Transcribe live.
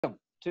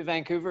to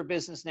Vancouver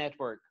Business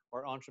Network,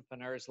 where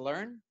entrepreneurs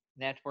learn,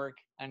 network,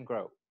 and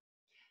grow.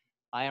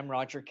 I am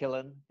Roger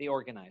Killen, the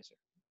organizer.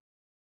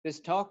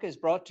 This talk is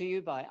brought to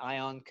you by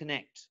Ion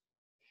Connect.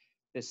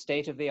 This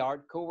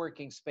state-of-the-art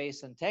co-working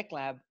space and tech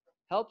lab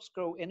helps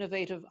grow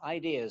innovative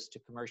ideas to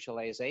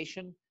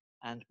commercialization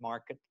and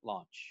market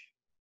launch.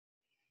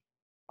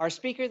 Our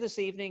speaker this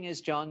evening is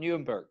John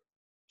Nieuwenburg.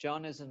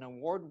 John is an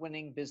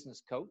award-winning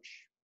business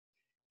coach.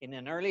 In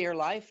an earlier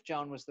life,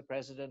 John was the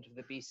president of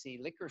the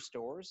BC Liquor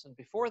Stores, and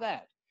before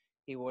that,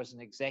 he was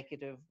an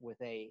executive with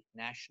a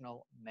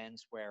national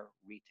menswear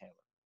retailer.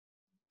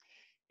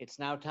 It's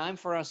now time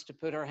for us to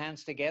put our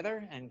hands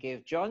together and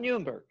give John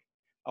Nieuwenburg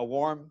a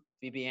warm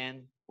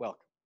VBN welcome.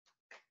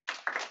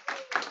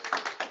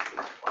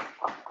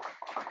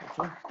 Thank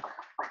you.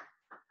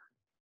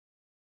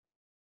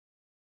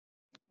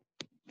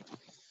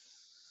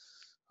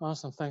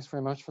 Awesome. Thanks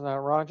very much for that,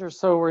 Roger.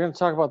 So we're going to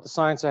talk about the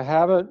science of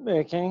habit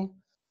making.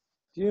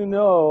 Do you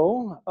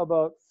know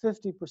about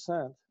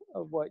 50%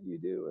 of what you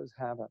do is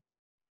habit?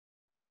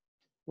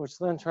 Which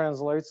then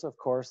translates, of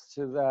course,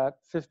 to that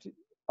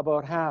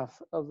about half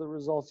of the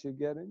results you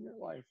get in your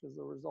life is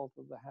the result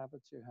of the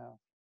habits you have.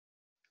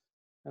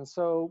 And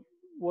so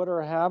what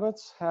are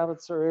habits?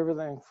 Habits are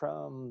everything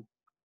from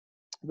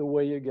the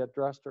way you get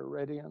dressed or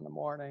ready in the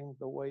morning,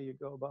 the way you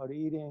go about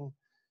eating,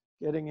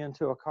 getting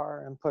into a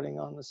car and putting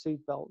on the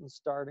seatbelt and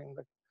starting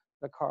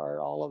the car.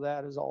 All of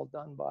that is all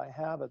done by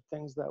habit,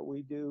 things that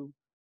we do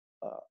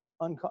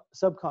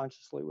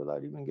subconsciously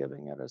without even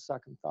giving it a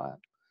second thought.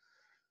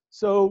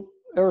 So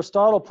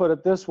Aristotle put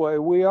it this way: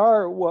 we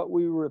are what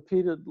we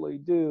repeatedly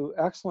do.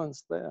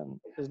 Excellence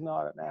then is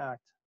not an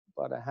act,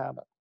 but a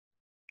habit.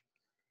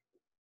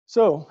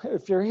 So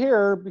if you're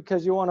here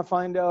because you want to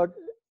find out,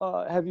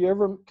 have you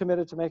ever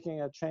committed to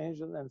making a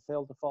change and then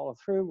failed to follow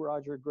through?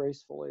 Roger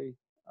gracefully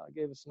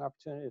gave us an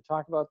opportunity to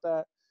talk about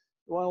that.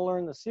 You want to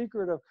learn the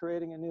secret of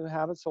creating a new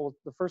habit. So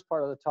the first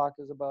part of the talk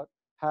is about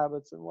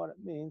habits and what it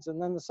means.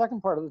 And then the second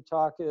part of the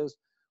talk is,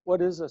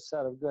 what is a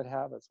set of good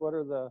habits? What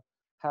are the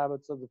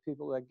habits of the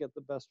people that get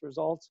the best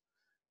results?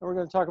 And we're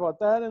going to talk about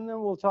that, and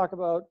then we'll talk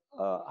about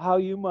how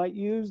you might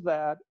use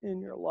that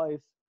in your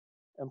life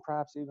and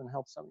perhaps even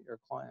help some of your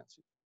clients.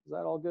 Is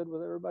that all good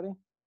with everybody?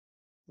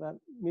 Does that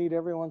meet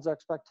everyone's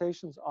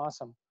expectations?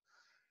 Awesome.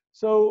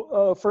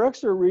 So for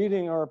extra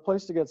reading or a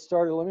place to get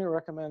started, let me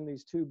recommend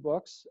these two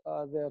books.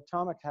 The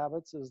Atomic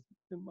Habits is,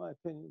 in my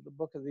opinion, the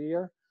book of the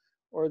year,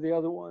 or the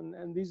other one,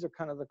 and these are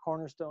kind of the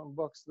cornerstone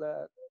books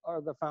that are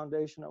the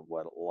foundation of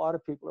what a lot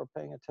of people are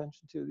paying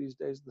attention to these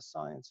days, the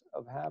science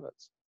of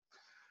habits.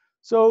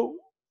 So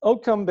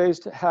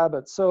outcome-based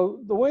habits.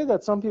 So the way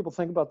that some people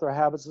think about their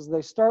habits is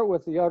they start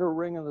with the outer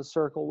ring of the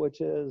circle, which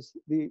is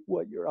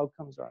what your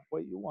outcomes are,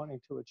 what you're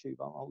wanting to achieve.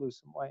 I want to lose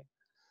some weight.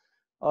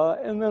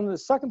 And then the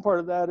second part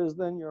of that is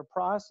then your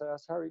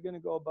process. How are you going to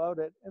go about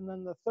it? And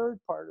then the third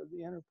part, or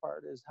the inner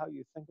part, is how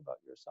you think about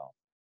yourself.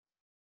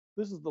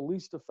 This is the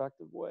least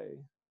effective way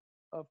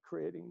of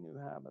creating new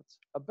habits.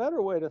 A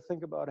better way to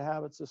think about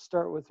habits is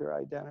start with your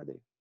identity.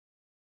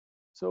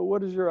 So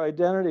what is your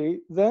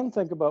identity? Then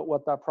think about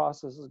what that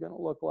process is going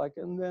to look like,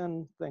 and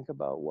then think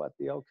about what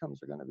the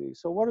outcomes are going to be.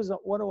 So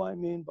what do I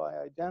mean by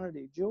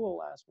identity?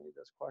 Jewel asked me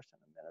this question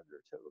a minute or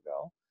two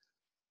ago.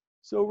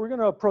 So we're going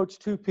to approach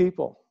two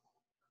people.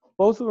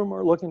 Both of them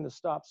are looking to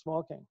stop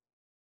smoking.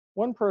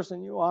 One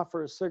person, you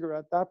offer a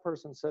cigarette. That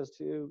person says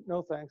to you,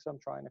 no thanks, I'm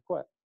trying to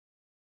quit.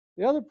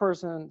 The other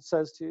person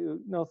says to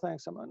you, no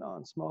thanks, I'm a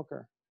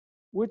non-smoker.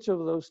 Which of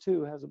those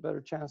two has a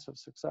better chance of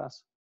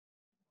success?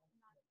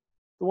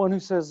 The one who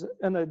says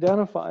and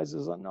identifies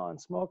as a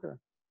non-smoker.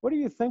 What are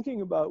you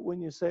thinking about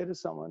when you say to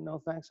someone, no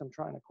thanks, I'm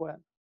trying to quit?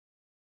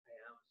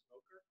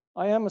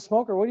 I am a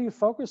smoker. What are you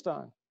focused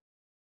on?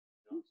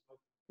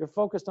 You're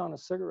focused on a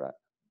cigarette.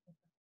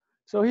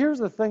 So here's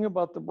the thing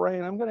about the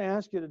brain. I'm going to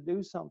ask you to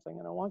do something,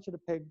 and I want you to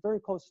pay very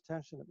close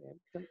attention to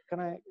me.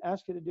 Can I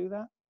ask you to do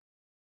that?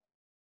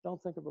 Don't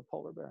think of a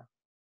polar bear.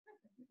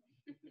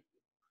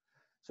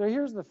 So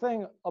here's the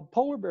thing. A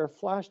polar bear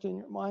flashed in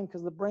your mind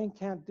because the brain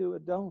can't do a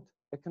don't.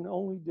 It can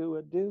only do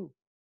a do.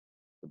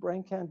 The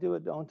brain can't do a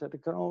don't.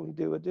 It can only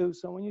do a do.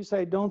 So when you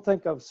say don't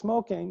think of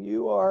smoking,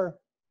 you are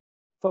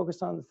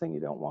focused on the thing you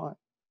don't want.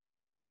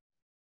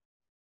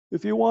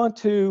 If you want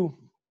to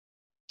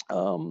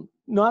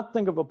not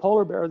think of a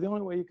polar bear, the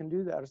only way you can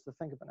do that is to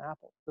think of an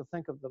apple, to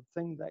think of the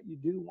thing that you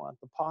do want,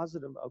 the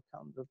positive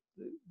outcome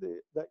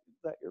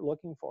that you're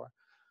looking for.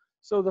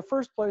 So the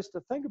first place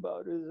to think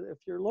about is, if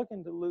you're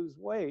looking to lose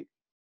weight,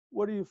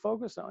 what are you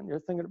focused on? You're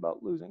thinking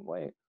about losing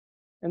weight.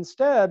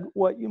 Instead,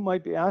 what you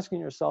might be asking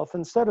yourself,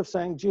 instead of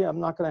saying, gee, I'm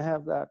not going to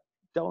have that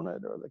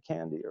donut or the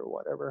candy or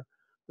whatever,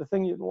 the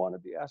thing you'd want to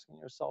be asking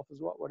yourself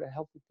is, what would a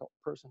healthy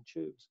person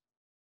choose?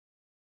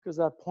 Because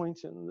that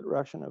points in the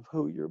direction of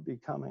who you're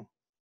becoming.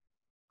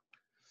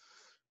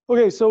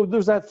 Okay, so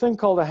there's that thing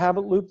called a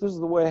habit loop. This is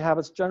the way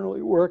habits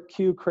generally work: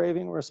 cue,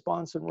 craving,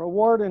 response, and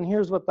reward. And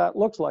here's what that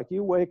looks like.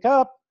 You wake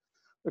up,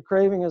 the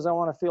craving is I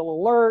want to feel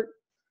alert.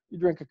 You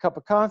drink a cup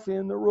of coffee,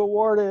 and the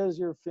reward is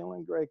you're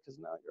feeling great because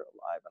now you're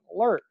alive and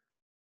alert.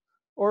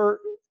 Or,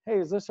 Hey,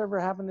 has this ever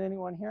happened to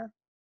anyone here?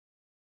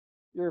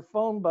 Your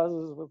phone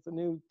buzzes with a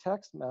new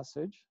text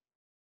message.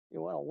 You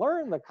want to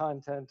learn the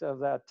content of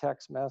that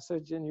text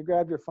message, and you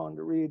grab your phone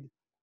to read,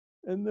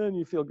 and then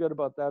you feel good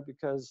about that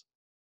because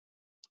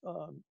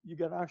you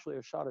get actually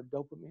a shot of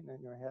dopamine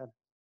in your head.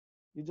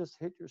 You just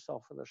hit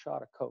yourself with a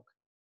shot of Coke.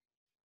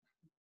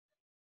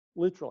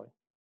 Literally.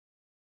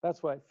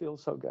 That's why it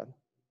feels so good.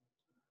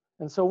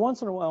 And so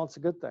once in a while, it's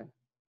a good thing.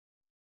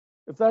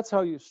 If that's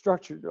how you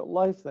structured your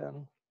life,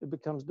 then it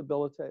becomes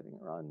debilitating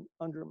or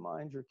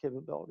undermines your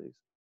capabilities.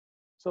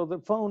 So the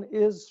phone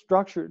is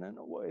structured in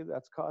a way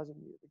that's causing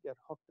you to get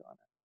hooked on it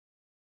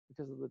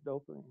because of the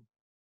dopamine.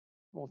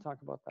 We'll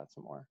talk about that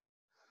some more.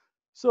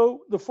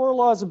 So the 4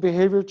 laws of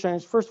behavior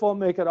change. First of all,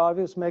 make it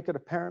obvious, make it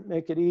apparent,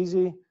 make it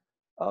easy,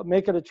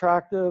 make it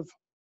attractive,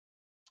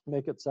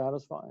 make it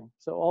satisfying.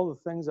 So all the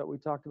things that we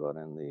talked about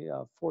in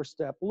the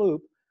 4-step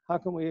loop, how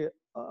can we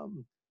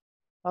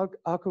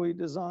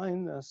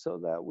design this so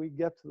that we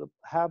get to the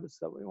habits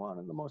that we want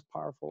in the most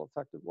powerful,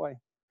 effective way?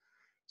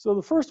 So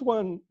the first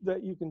one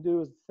that you can do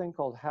is a thing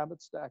called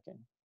habit stacking.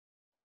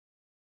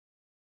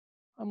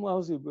 I'm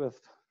lousy with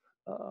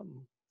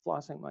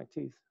flossing my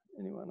teeth.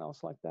 Anyone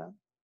else like that?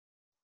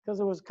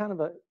 Because it was kind of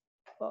a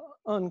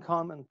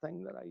uncommon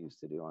thing that I used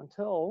to do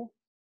until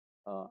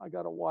I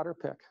got a water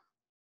pick,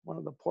 one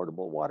of the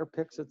portable water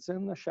picks that's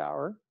in the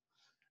shower.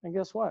 And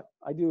guess what?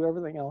 I do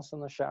everything else in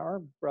the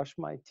shower, brush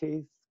my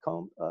teeth,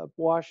 comb,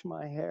 wash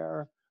my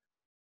hair,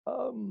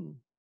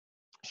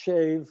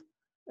 shave.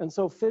 And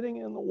so fitting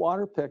in the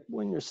water pick,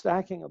 when you're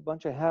stacking a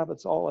bunch of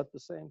habits all at the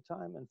same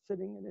time and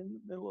fitting it in the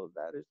middle of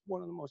that is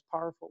one of the most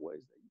powerful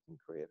ways that you can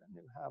create a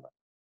new habit.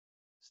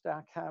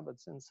 Stack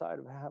habits inside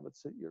of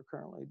habits that you're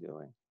currently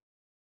doing.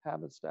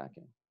 Habit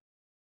stacking.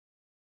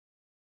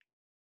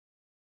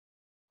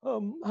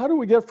 How do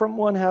we get from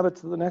one habit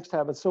to the next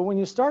habit? So when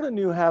you start a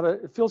new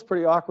habit, it feels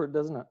pretty awkward,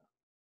 doesn't it?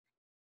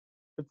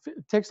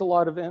 It takes a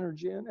lot of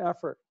energy and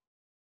effort.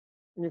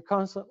 And you're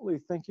constantly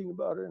thinking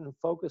about it and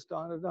focused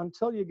on it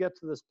until you get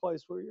to this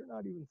place where you're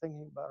not even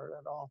thinking about it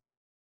at all.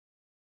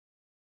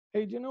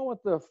 Hey, do you know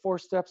what the 4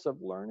 steps of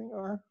learning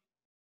are?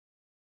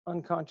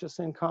 Unconscious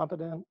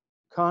incompetent,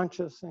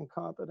 conscious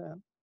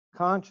incompetent,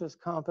 conscious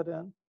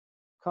competent,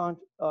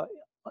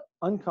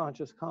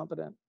 unconscious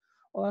competent.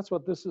 Well, that's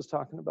what this is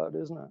talking about,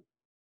 isn't it?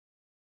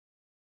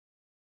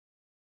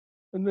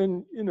 And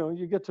then,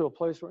 you get to a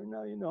place where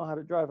now you know how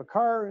to drive a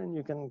car, and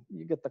you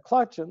get the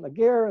clutch and the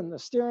gear and the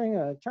steering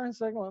and the turn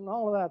signal and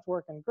all of that's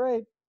working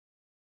great.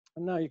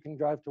 And now you can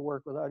drive to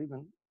work without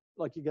even,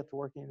 like, you get to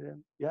work and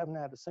you haven't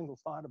had a single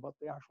thought about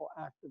the actual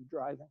act of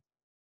driving.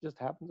 It just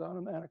happens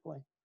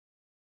automatically.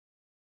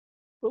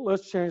 But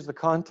let's change the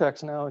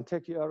context now and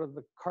take you out of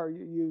the car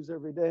you use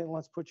every day, and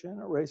let's put you in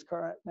a race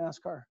car at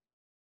NASCAR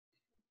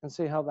and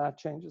see how that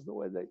changes the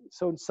way that,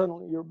 so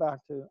suddenly you're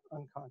back to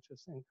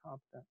unconscious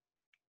incompetent.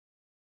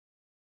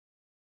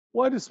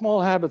 Why do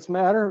small habits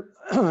matter?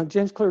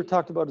 James Clear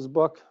talked about his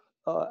book,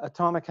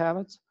 Atomic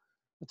Habits,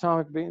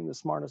 atomic being the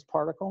smartest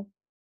particle.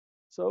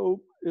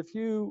 So if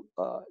you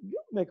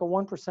make a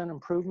 1%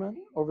 improvement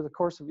over the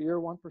course of a year,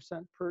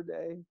 1% per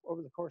day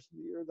over the course of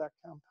the year, that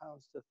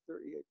compounds to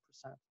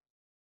 38%.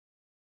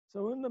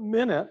 So in the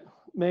minute,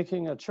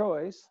 making a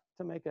choice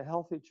to make a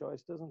healthy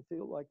choice doesn't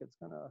feel like it's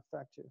going to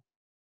affect you.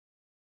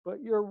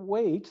 But your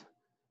weight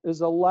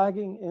is a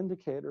lagging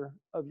indicator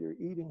of your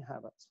eating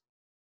habits.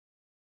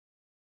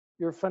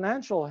 Your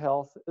financial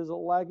health is a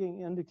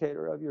lagging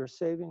indicator of your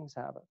savings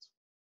habits.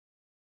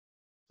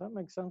 Does that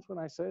make sense when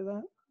I say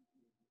that?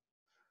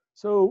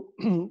 So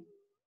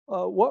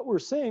what we're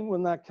seeing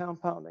when that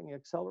compounding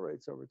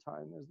accelerates over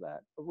time is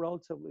that a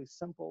relatively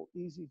simple,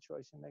 easy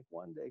choice you make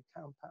one day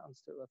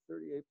compounds to a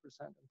 38%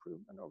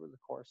 improvement over the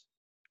course.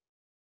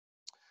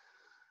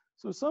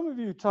 So some of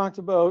you talked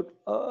about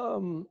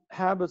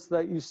habits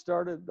that you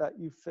started that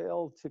you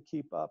failed to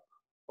keep up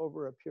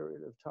over a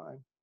period of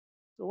time.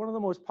 So one of the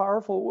most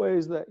powerful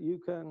ways that you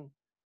can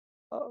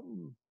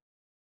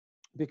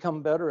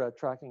become better at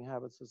tracking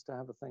habits is to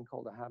have a thing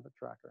called a habit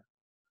tracker.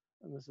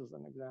 And this is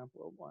an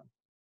example of one.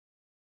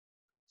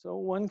 So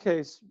one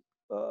case,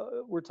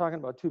 we're talking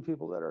about 2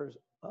 people that are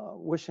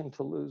wishing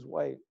to lose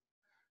weight.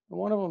 And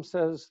one of them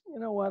says, you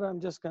know what, I'm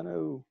just going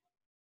to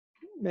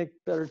make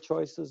better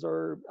choices,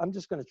 or I'm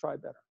just going to try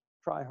better,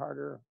 try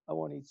harder. I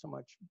won't eat so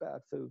much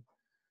bad food.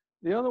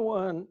 The other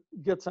one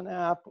gets an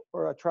app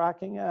or a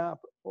tracking app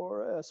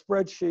or a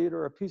spreadsheet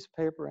or a piece of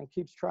paper and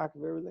keeps track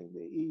of everything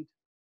they eat,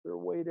 their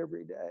weight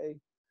every day.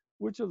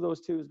 Which of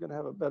those 2 is going to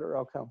have a better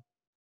outcome?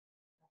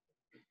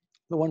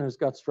 The one who's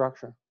got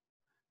structure.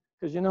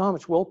 Because you know how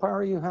much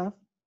willpower you have?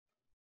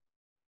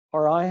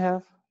 Or I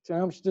have? Do you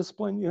know how much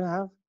discipline you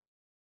have?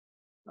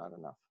 Not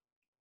enough.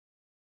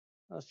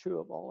 That's true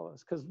of all of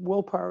us, because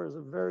willpower is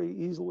a very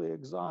easily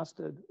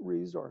exhausted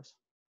resource.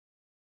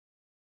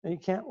 And you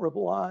can't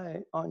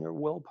rely on your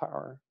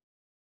willpower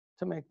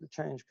to make the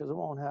change, because it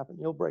won't happen.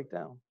 You'll break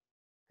down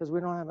because we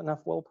don't have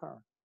enough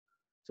willpower.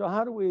 So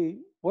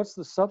what's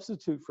the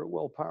substitute for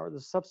willpower?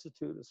 The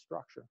substitute is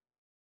structure.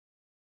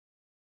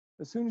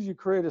 As soon as you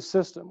create a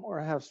system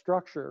or have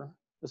structure,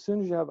 As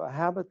soon as you have a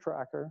habit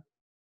tracker,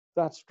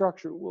 that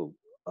structure will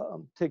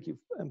take you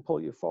and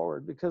pull you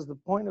forward, because the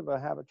point of a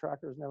habit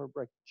tracker is never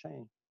break the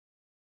chain.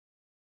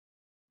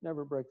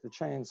 Never break the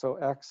chain. So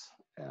X,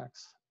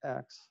 X,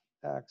 X,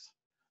 X.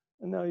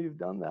 And now you've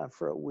done that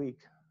for a week.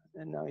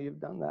 And now you've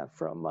done that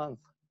for a month.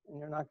 And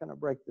you're not going to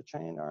break the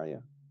chain, are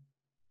you?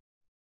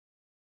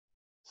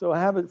 So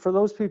habit, for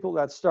those people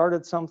that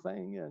started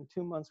something and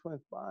 2 months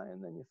went by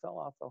and then you fell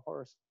off the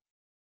horse,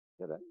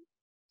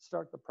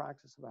 start the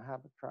practice of a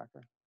habit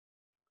tracker.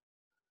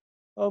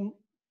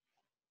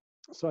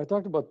 So I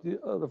talked about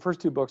the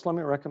first 2 books. Let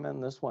me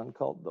recommend this one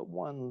called The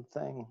One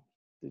Thing.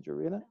 Did you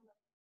read it?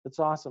 It's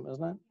awesome,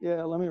 isn't it?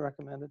 Yeah, let me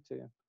recommend it to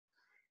you.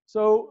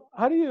 So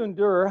how do you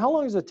endure? How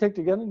long does it take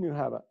to get a new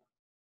habit?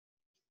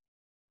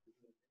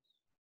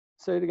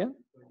 Say it again.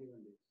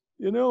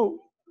 You know,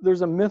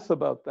 there's a myth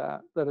about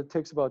that it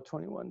takes about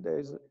 21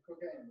 days.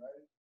 Cocaine,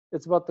 right?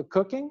 It's about the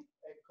cooking?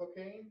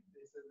 Cocaine,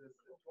 they said this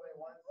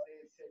 21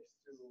 days it takes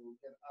to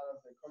get out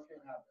of the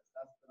cooking habits.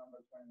 That's the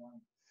number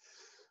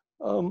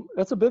 21.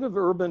 That's a bit of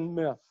urban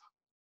myth.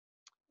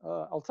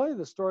 I'll tell you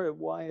the story of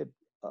why it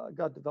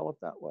got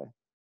developed that way.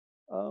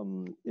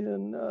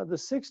 In the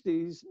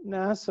 60s,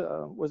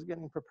 NASA was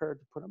getting prepared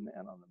to put a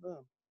man on the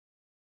moon.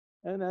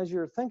 And as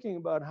you're thinking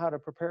about how to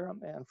prepare a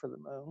man for the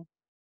moon,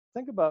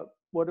 think about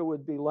what it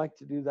would be like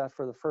to do that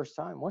for the first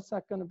time. What's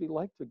that going to be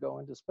like to go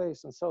into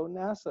space? And so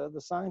NASA, the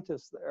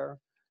scientists there,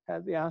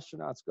 had the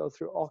astronauts go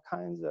through all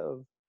kinds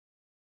of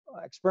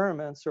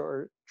experiments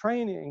or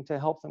training to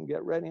help them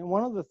get ready. And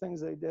one of the things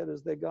they did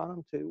is they got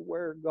them to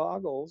wear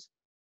goggles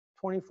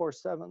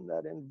 24/7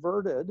 that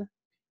inverted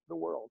the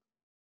world.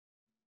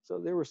 So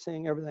they were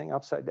seeing everything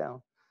upside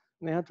down.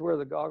 And they had to wear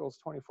the goggles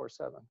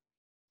 24/7.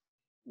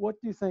 What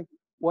do you think?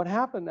 What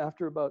happened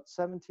after about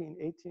 17,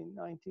 18,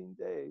 19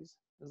 days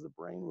is the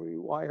brain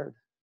rewired.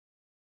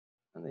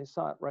 And they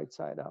saw it right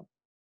side up.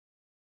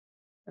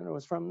 And it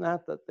was from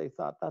that they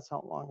thought that's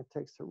how long it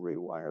takes to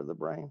rewire the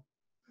brain.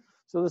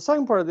 So the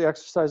second part of the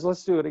exercise,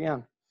 let's do it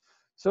again.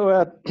 So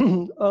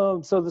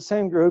so the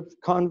same group,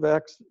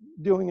 convex,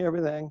 doing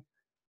everything.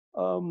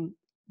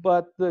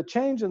 But the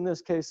change in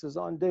this case is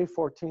on day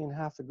 14,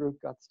 half the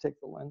group got to take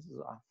the lenses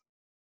off.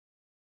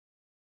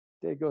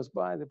 Day goes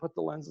by, they put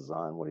the lenses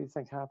on. What do you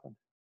think happened?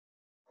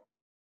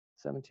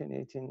 17,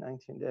 18,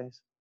 19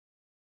 days.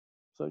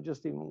 So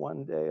just even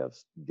one day of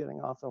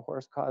getting off the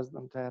horse caused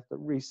them to have to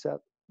reset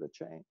the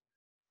chain.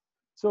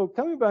 So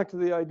coming back to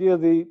the idea,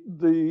 the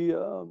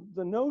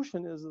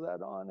notion is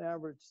that on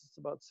average it's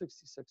about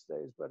 66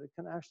 days, but it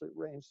can actually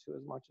range to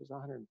as much as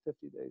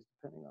 150 days,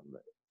 depending on the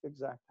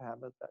exact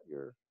habit that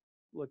you're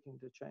looking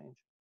to change.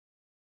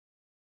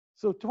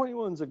 So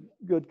 21 is a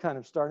good kind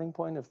of starting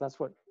point, if that's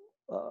what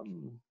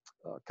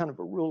kind of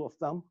a rule of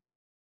thumb.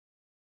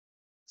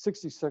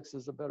 66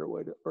 is a better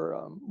way to, or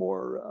a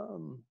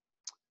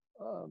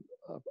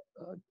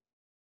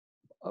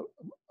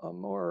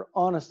more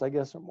honest, I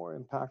guess, a more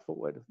impactful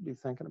way to be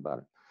thinking about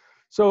it.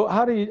 So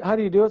how do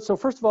you do it? So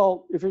first of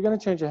all, if you're going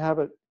to change a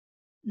habit,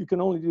 you can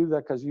only do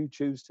that because you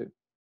choose to.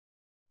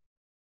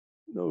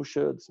 No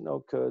shoulds,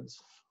 no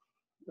coulds,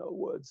 no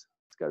woulds.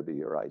 It's got to be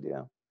your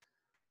idea.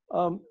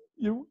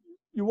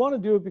 You want to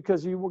do it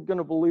because you were going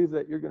to believe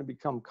that you're going to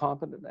become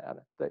competent at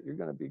it, that you're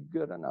going to be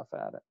good enough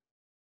at it.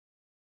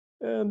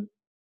 And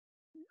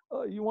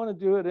you want to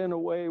do it in a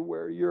way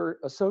where you're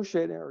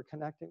associating or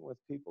connecting with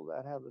people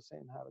that have the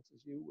same habits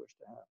as you wish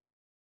to have.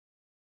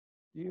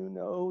 Do you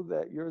know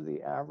that you're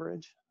the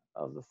average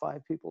of the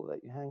 5 people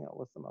that you hang out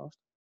with the most?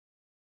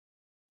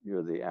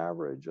 You're the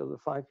average of the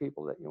 5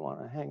 people that you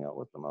want to hang out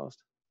with the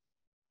most.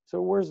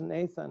 So where's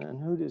Nathan,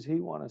 and who does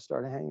he want to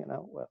start hanging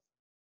out with?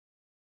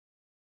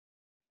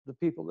 The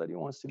people that he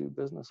wants to do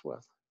business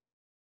with.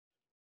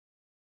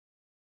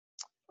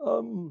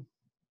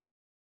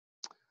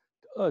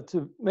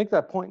 To make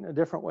that point in a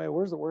different way,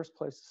 where's the worst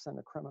place to send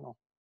a criminal?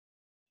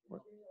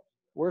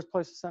 Worst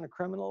place to send a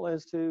criminal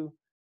is to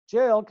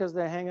jail, because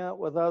they hang out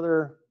with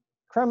other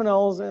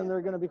criminals and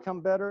they're going to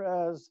become better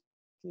as,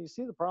 can you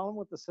see the problem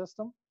with the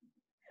system?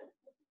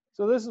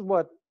 So this is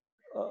what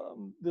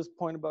this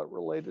point about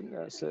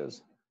relatedness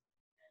is.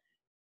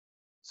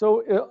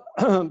 So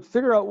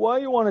figure out why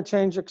you want to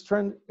change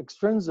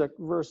extrinsic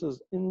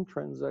versus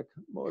intrinsic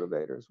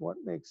motivators. What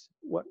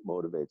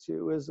motivates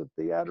you? Is it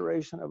the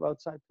adoration of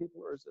outside people,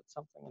 or is it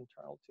something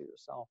internal to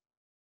yourself?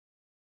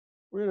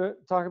 We're going to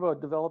talk about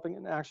developing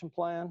an action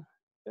plan,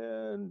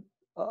 and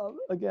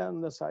again,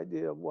 this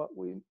idea of what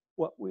we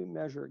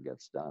measure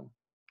gets done.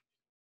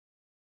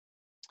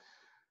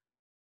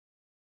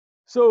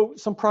 So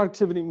some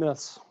productivity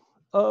myths.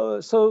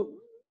 So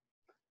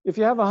if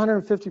you have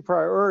 150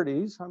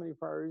 priorities, how many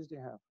priorities do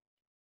you have?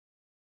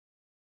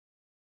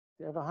 If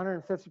you have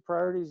 150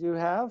 priorities, you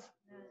have?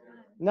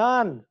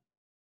 None.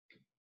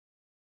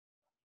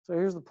 So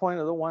here's the point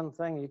of the one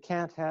thing. You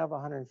can't have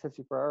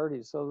 150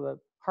 priorities. So the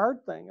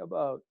hard thing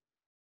about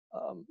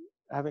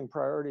having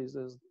priorities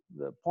is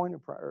the point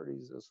of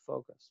priorities is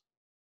focus.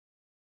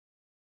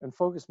 And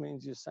focus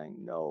means you're saying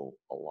no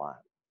a lot.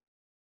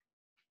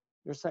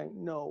 You're saying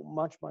no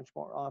much, much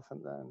more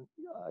often than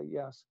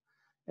yes.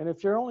 And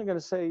if you're only going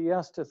to say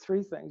yes to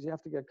 3 things, you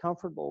have to get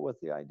comfortable with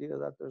the idea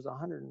that there's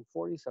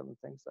 147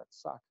 things that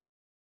suck.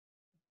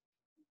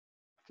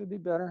 Could be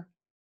better,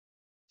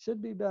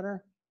 should be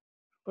better.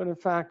 But in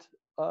fact,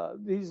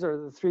 these are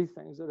the 3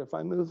 things that if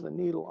I move the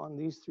needle on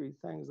these 3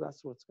 things,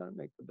 that's what's going to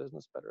make the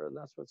business better. Or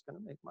that's what's going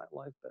to make my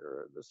life better,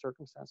 or the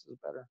circumstances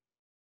better.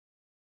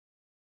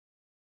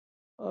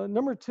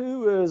 Number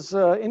 2 is,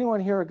 anyone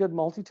here a good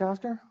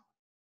multitasker?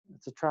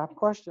 It's a trap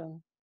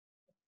question.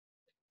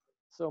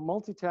 So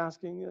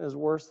multitasking is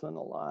worse than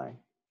a lie.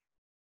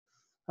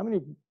 How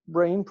many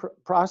brain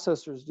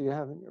processors do you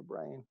have in your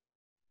brain?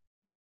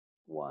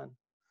 1.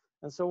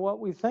 And so what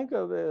we think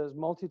of as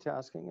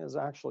multitasking is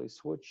actually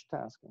switch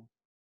tasking.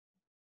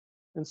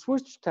 And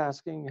switch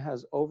tasking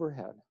has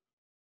overhead,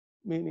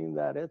 meaning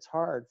that it's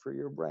hard for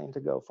your brain to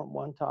go from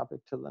one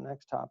topic to the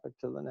next topic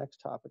to the next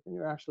topic, and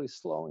you're actually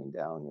slowing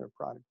down your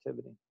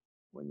productivity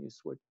when you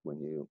switch, when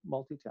you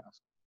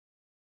multitask.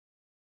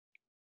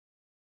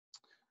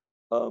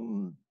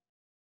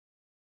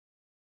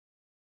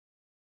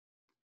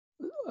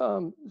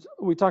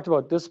 We talked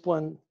about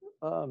discipline.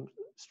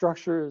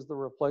 Structure is the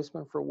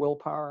replacement for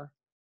willpower.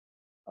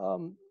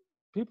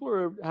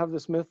 People have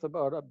this myth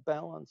about a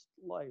balanced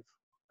life.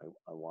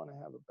 I want to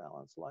have a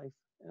balanced life.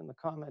 And the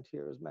comment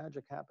here is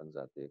magic happens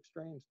at the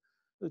extremes.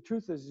 The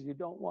truth is you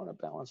don't want a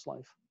balanced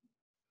life,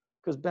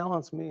 because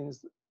balance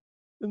means,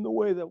 in the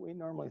way that we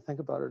normally think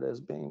about it, as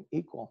being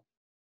equal.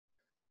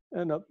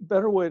 And a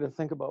better way to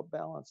think about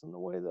balance, and the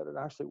way that it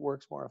actually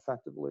works more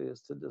effectively,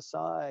 is to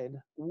decide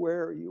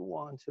where you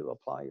want to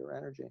apply your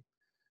energy.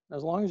 And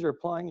as long as you're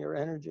applying your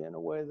energy in a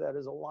way that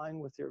is aligned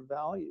with your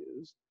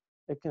values,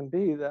 it can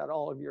be that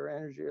all of your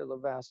energy, or the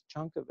vast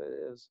chunk of it,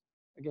 is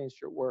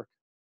against your work.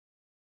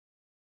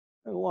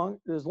 And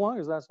as long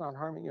as that's not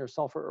harming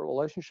yourself or a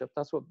relationship,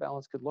 that's what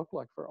balance could look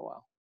like for a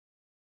while.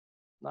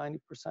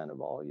 90% of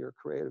all your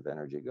creative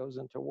energy goes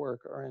into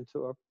work or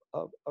into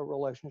a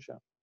relationship.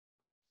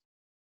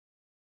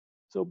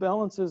 So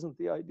balance isn't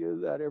the idea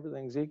that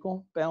everything's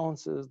equal.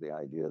 Balance is the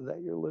idea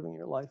that you're living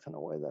your life in a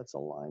way that's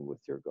aligned with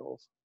your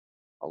goals,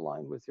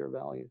 aligned with your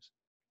values.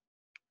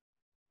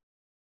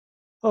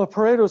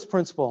 Pareto's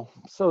principle.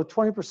 So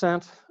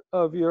 20%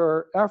 of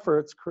your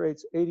efforts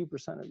creates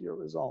 80% of your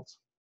results.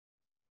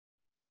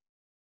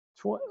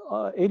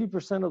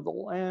 80% of the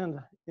land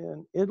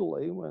in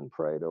Italy, when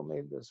Pareto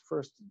made this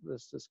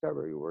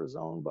discovery, was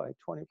owned by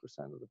 20%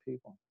 of the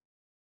people.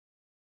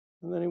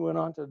 And then he went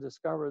on to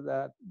discover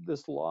that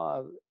this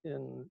law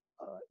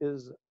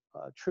is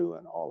true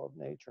in all of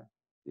nature,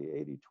 the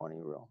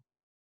 80-20 rule.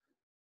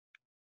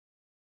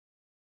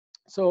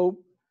 So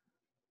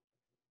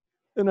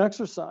an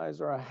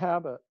exercise or a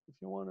habit, if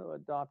you want to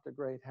adopt a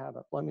great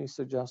habit, let me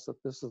suggest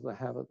that this is the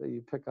habit that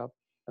you pick up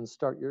and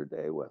start your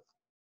day with.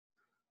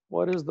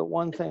 What is the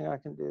one thing I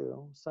can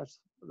do such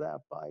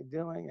that by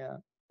doing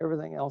it,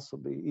 everything else will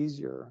be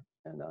easier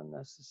and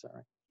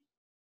unnecessary?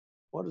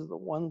 What is the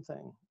one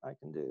thing I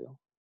can do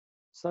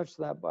such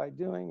that by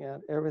doing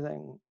it,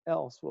 everything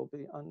else will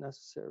be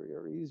unnecessary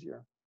or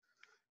easier?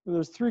 And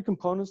there's 3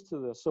 components to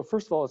this. So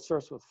first of all, it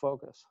starts with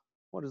focus.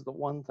 What is the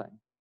one thing?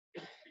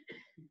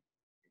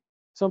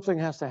 Something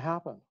has to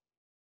happen.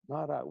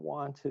 Not I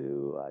want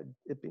to,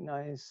 it'd be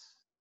nice.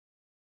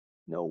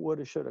 No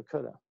woulda, shoulda,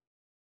 coulda.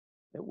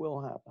 It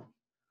will happen.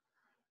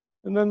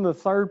 And then the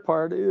third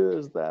part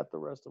is that the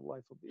rest of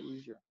life will be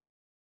easier.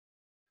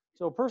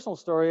 So a personal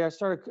story, I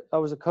started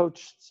as a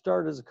coach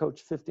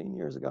 15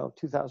 years ago,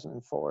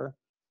 2004.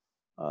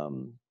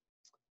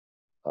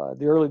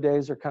 The early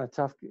days are kind of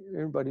tough.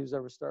 Anybody who's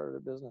ever started a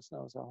business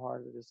knows how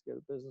hard it is to get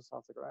a business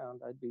off the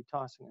ground. I'd be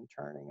tossing and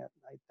turning at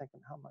night thinking,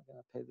 how am I going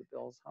to pay the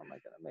bills? How am I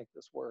going to make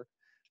this work?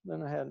 And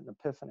then I had an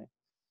epiphany.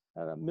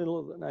 At a middle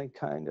of the night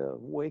kind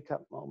of wake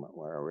up moment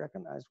where I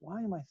recognized,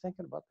 why am I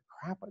thinking about the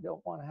crap I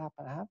don't want to happen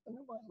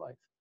in my life?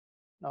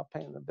 Not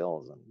paying the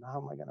bills, and how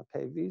am I going to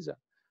pay Visa?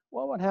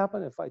 What would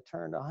happen if I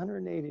turned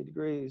 180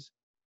 degrees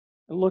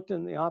and looked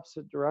in the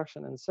opposite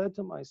direction and said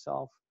to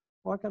myself,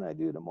 what can I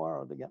do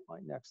tomorrow to get my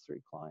next 3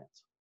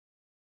 clients?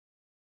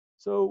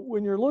 So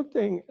when you're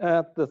looking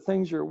at the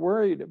things you're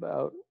worried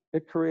about,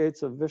 it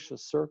creates a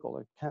vicious circle.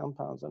 It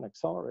compounds and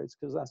accelerates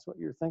because that's what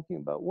you're thinking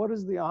about. What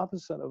is the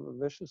opposite of a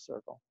vicious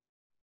circle?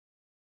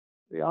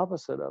 The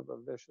opposite of a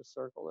vicious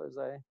circle is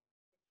a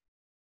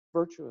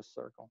virtuous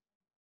circle.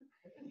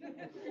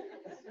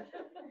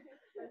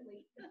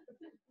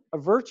 A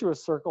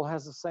virtuous circle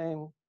has the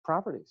same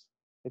properties.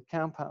 It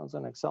compounds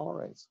and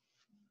accelerates.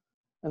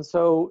 And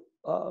so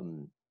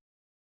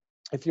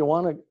if you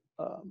want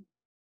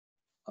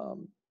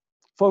to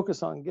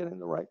focus on getting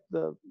the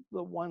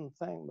one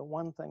thing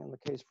in the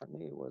case for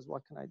me was,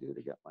 what can I do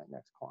to get my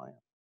next client?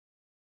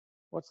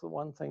 What's the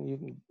one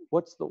thing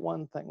what's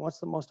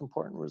the most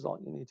important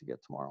result you need to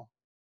get tomorrow?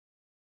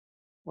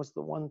 What's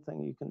the one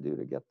thing you can do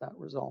to get that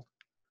result?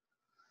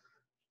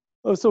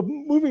 So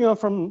moving on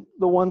from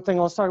the one thing,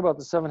 let's talk about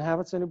the 7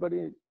 habits.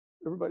 Everybody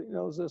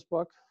knows this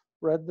book,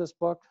 read this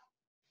book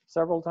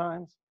several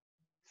times,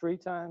 3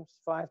 times,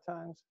 5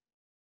 times.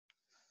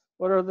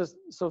 What are this?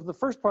 So the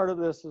first part of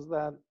this is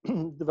that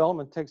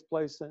development takes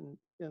place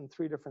in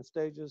 3 different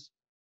stages.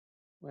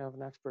 We have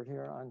an expert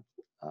here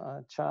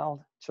on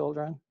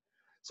children.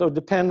 So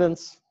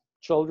dependence,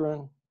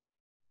 children,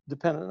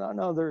 dependent on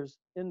others,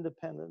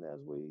 independent as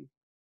we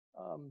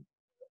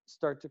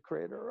start to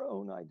create our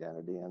own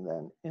identity, and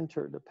then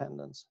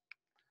interdependence.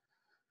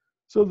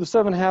 So the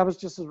 7 habits,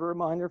 just as a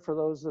reminder for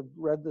those that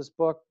read this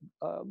book,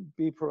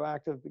 be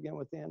proactive, begin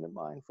with the end in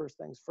mind, first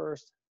things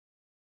first.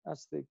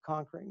 That's the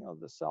conquering of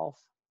the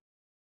self.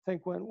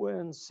 Think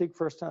win-win, seek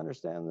first to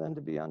understand, then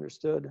to be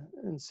understood,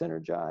 and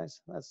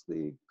synergize. That's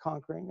the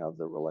conquering of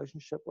the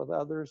relationship with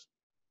others.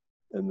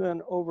 And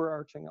then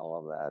overarching all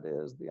of that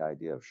is the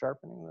idea of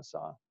sharpening the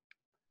saw.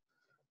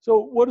 So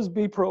what is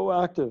be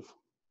proactive?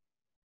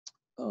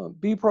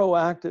 Be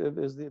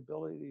proactive is the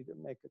ability to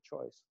make a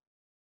choice.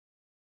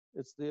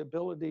 It's the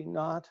ability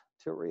not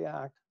to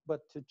react,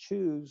 but to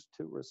choose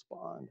to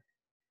respond,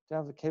 to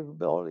have the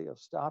capability of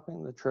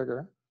stopping the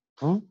trigger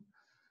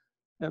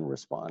and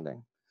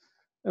responding.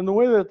 And the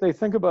way that they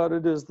think about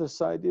it is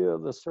this idea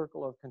of the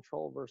circle of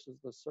control versus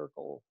the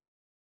circle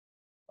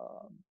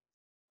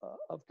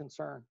of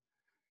concern.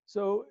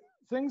 So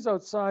things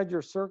outside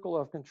your circle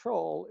of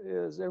control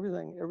is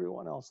everything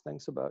everyone else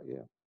thinks about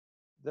you,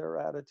 their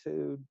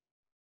attitude,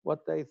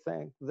 what they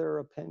think, their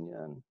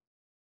opinion.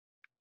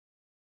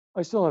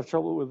 I still have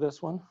trouble with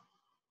this one,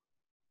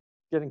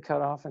 getting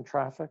cut off in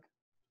traffic.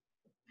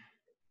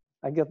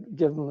 I give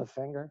them the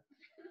finger.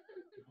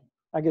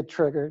 I get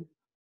triggered.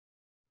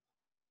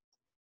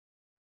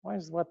 Why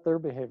is what their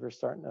behavior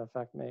starting to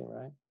affect me,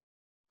 right?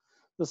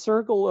 The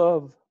circle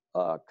of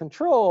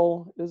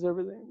control is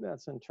everything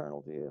that's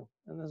internal to you.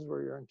 And this is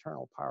where your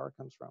internal power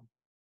comes from.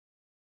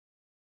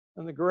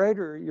 And the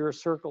greater your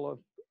circle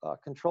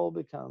of control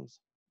becomes,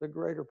 the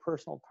greater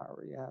personal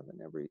power you have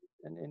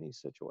in any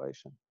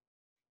situation.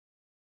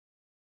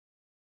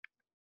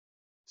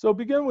 So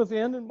begin with the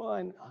end in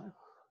mind.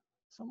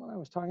 Someone I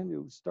was talking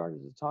to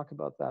started to talk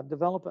about that.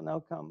 Develop an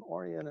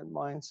outcome-oriented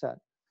mindset.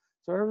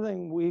 So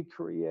everything we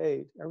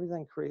create,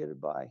 everything created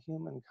by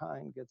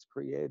humankind gets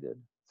created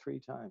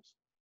 3 times.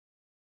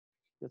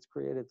 Gets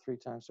created 3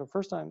 times. So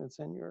first time it's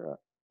in your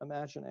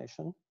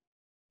imagination,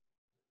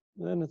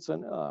 then it's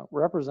a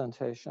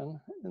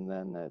representation, and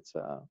then it's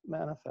a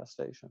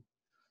manifestation.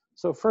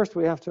 So first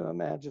we have to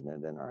imagine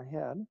it in our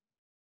head.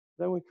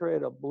 Then we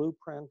create a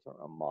blueprint or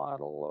a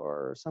model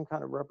or some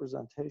kind of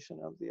representation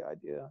of the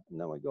idea, and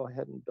then we go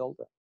ahead and build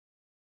it.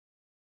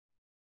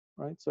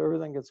 Right? So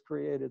everything gets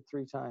created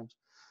 3 times.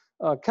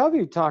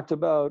 Covey talked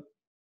about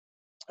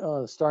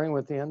starting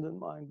with the end in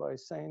mind by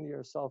saying to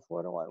yourself,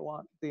 what do I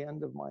want the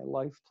end of my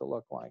life to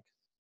look like?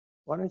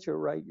 Why don't you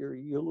write your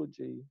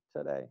eulogy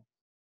today?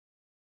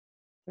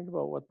 Think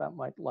about what that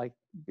might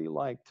be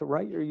like. To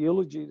write your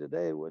eulogy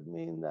today would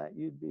mean that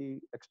you'd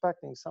be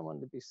expecting someone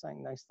to be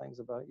saying nice things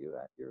about you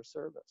at your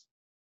service.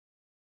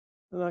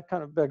 And that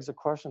kind of begs a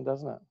question,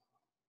 doesn't it?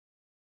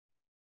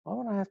 What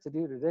would I have to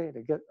do today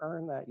to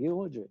earn that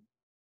eulogy?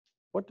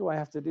 What do I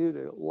have to do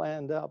to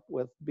land up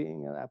with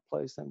being in that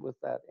place and with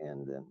that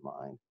end in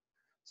mind?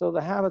 So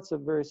the habits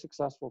of very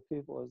successful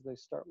people is they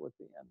start with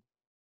the end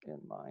in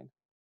mind.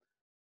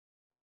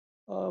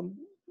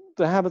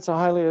 The habits of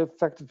highly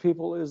effective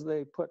people is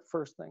they put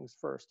first things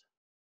first.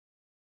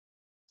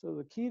 So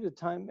the key to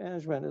time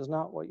management is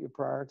not what you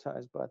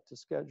prioritize, but to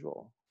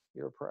schedule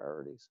your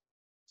priorities.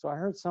 So I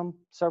heard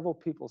several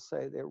people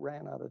say they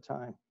ran out of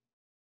time.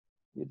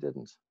 You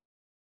didn't.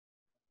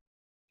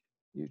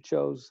 You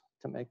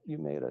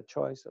made a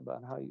choice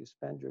about how you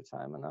spend your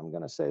time. And I'm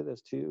going to say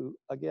this to you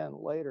again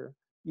later.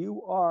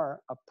 You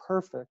are a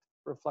perfect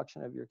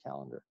reflection of your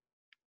calendar.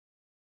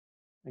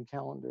 And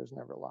calendars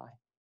never lie.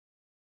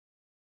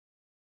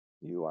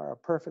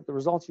 The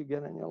results you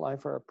get in your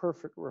life are a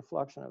perfect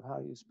reflection of how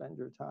you spend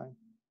your time.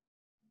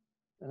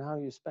 And how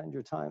you spend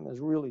your time is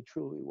really,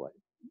 truly what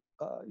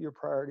your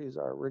priorities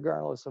are,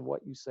 regardless of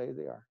what you say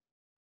they are.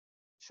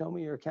 Show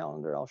me your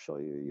calendar, I'll show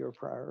you your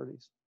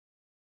priorities.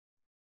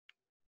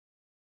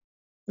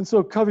 And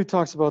so Covey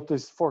talks about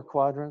these 4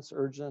 quadrants: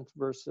 urgent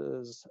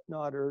versus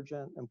not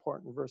urgent,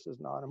 important versus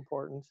not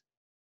important.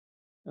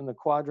 And the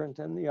quadrant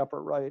in the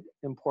upper right,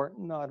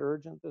 important, not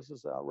urgent. This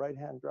is a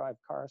right-hand drive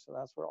car, so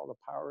that's where all the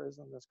power is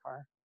in this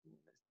car.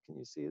 Can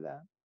you see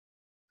that?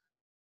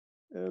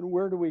 And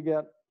where do we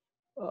get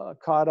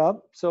caught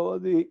up? So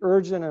the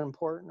urgent and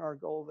important, our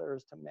goal there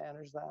is to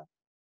manage that.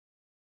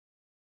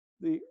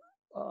 The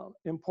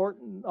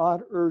important,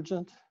 not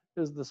urgent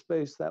is the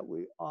space that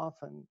we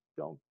often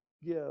don't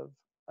give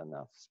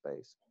enough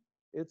space.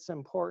 It's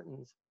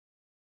important,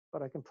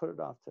 but I can put it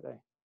off today.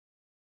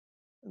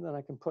 And then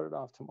I can put it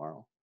off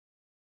tomorrow.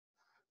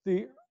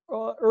 The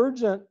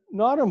urgent,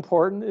 not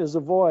important is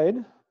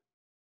avoid.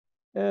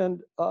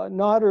 And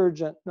not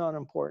urgent, not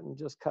important,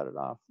 just cut it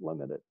off,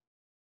 limit it.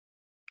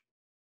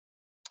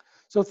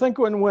 So think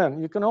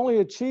win-win. You can only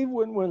achieve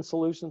win-win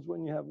solutions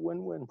when you have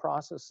win-win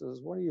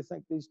processes. What do you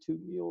think these 2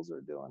 mules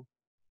are doing?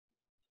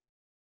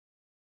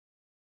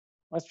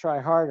 Let's try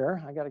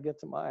harder. I got to get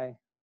to my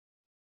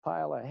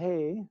pile of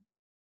hay.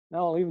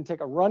 Now I'll even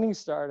take a running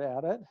start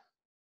at it.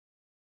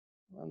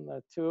 When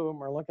the two of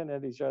them are looking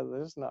at each other,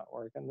 this is not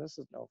working, this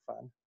is no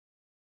fun.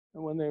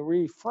 And when they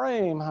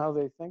reframe how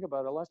they think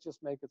about it, let's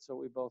just make it so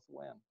we both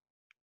win.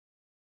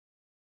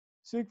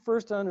 Seek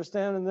first to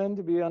understand and then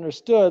to be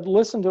understood.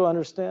 Listen to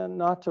understand,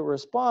 not to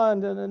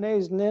respond. And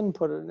Anaïs Nin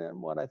put it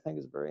in what I think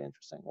is a very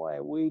interesting way.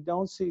 We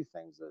don't see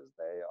things as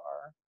they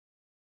are.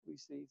 We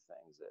see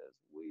things as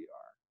we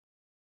are.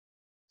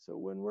 So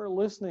when we're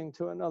listening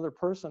to another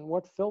person,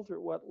 what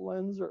filter, what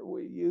lens are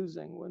we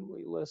using when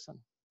we listen?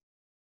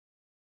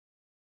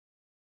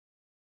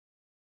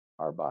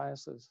 Our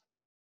biases.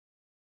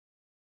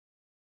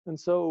 And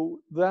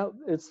so that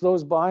it's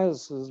those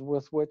biases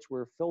with which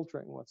we're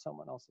filtering what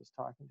someone else is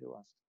talking to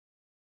us.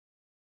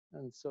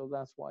 And so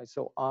that's why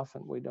so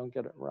often we don't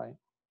get it right.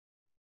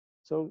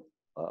 So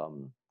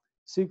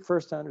seek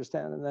first to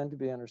understand and then to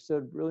be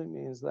understood really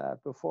means that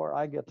before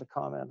I get the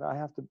comment, I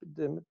have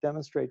to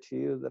demonstrate to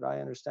you that I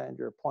understand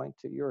your point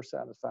to your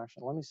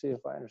satisfaction. Let me see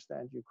if I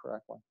understand you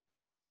correctly.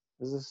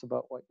 Is this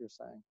about what you're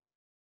saying?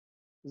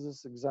 Is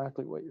this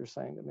exactly what you're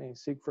saying to me?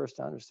 Seek first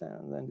to understand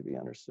and then to be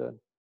understood.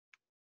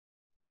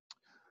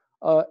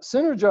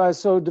 Synergize,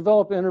 so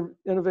develop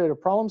innovative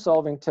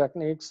problem-solving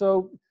techniques.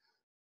 So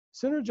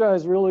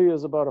synergize really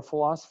is about a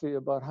philosophy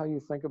about how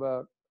you think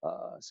about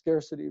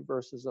scarcity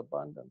versus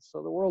abundance.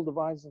 So the world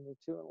divides into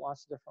two in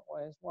lots of different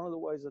ways. One of the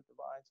ways it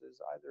divides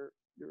is either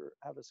you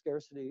have a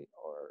scarcity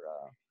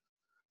or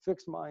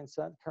fixed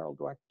mindset. Carol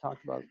Dweck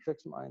talked about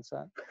fixed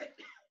mindset.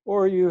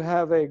 Or you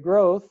have a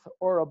growth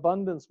or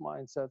abundance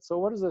mindset. So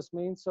what does this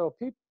mean? So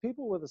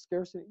people with a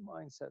scarcity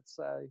mindset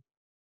say,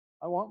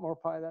 I want more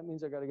pie. That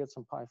means I got to get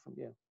some pie from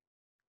you.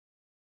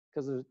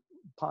 Because the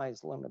pie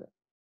is limited.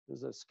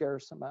 There's a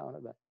scarce amount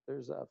of it.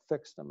 There's a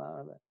fixed amount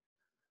of it.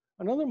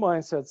 Another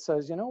mindset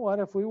says, you know what,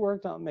 if we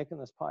worked on making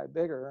this pie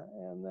bigger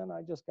and then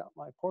I just got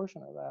my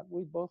portion of that,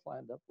 we'd both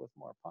land up with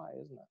more pie,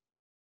 isn't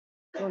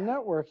it? So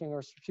networking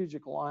or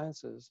strategic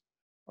alliances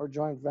or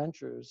joint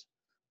ventures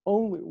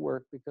only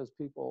work because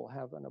people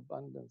have an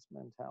abundance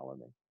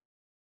mentality.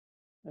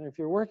 And if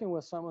you're working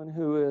with someone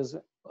who is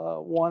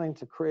wanting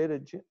to create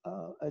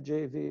a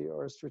JV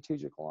or a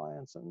strategic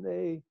alliance and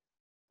they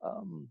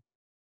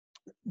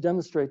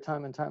demonstrate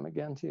time and time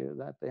again to you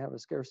that they have a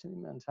scarcity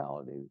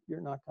mentality,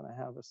 you're not going to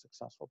have a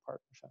successful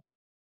partnership.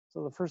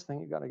 So the first thing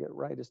you got to get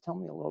right is tell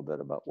me a little bit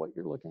about what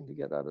you're looking to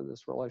get out of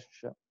this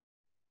relationship.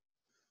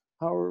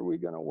 How are we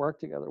going to work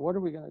together? What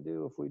are we going to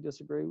do if we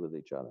disagree with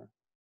each other?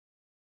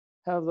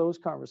 Have those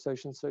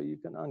conversations so you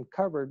can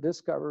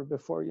discover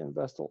before you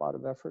invest a lot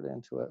of effort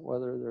into it,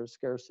 whether there's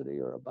scarcity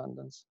or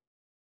abundance.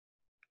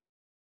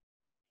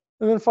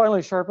 And then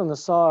finally, sharpen the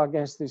saw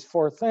against these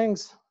four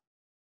things.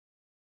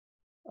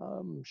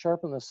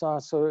 Sharpen the saw.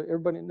 So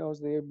everybody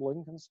knows the Abe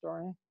Lincoln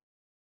story.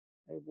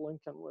 Abe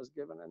Lincoln was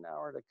given an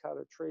hour to cut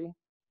a tree,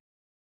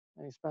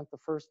 and he spent the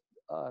first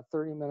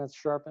 30 minutes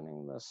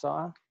sharpening the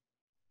saw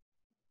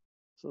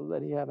so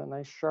that he had a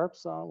nice sharp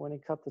saw when he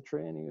cut the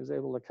tree, and he was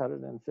able to cut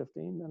it in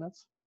 15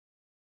 minutes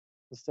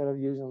instead of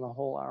using the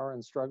whole hour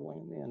and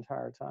struggling the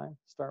entire time.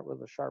 Start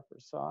with a sharper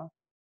saw.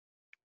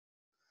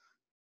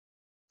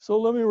 So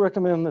let me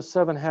recommend the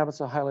 7 habits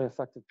of highly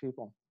effective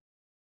people.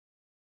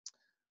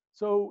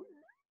 So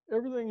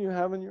everything you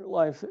have in your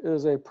life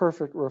is a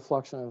perfect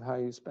reflection of how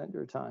you spend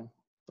your time.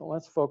 So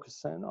let's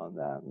focus in on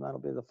that, and that'll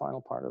be the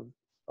final part of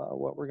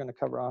what we're going to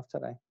cover off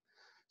today.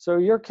 So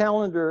your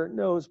calendar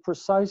knows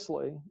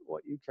precisely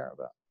what you care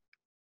about.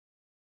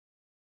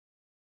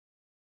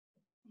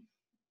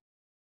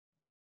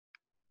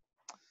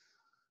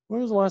 When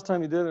was the last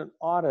time you did an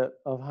audit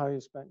of how you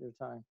spent your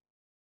time?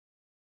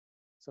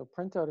 So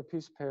print out a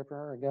piece of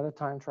paper or get a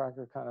time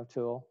tracker kind of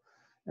tool,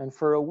 and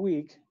for a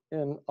week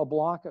in a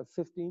block of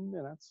 15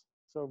 minutes,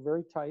 so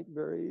very tight,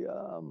 very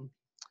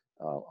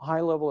high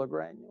level of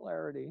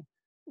granularity,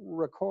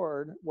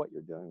 record what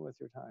you're doing with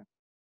your time.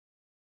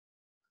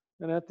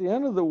 And at the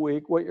end of the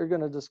week, what you're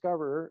going to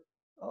discover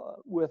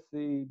with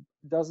the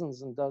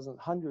dozens and dozens,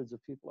 hundreds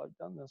of people I've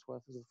done this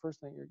with, is the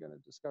first thing you're going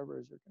to discover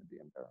is you're going to be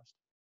embarrassed.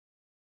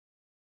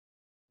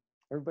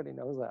 Everybody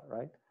knows that,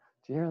 right?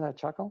 Do you hear that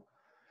chuckle?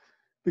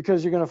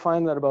 Because you're going to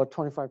find that about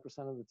 25%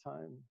 of the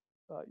time,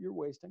 you're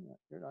wasting it.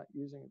 You're not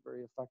using it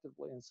very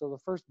effectively. And so the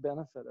first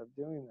benefit of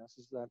doing this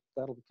is that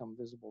that'll become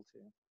visible to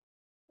you,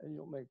 and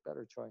you'll make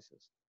better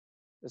choices,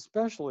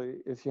 especially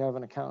if you have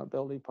an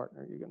accountability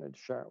partner you're going to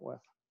share it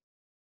with.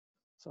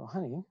 So,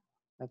 honey,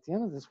 at the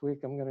end of this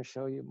week, I'm going to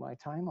show you my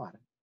time audit.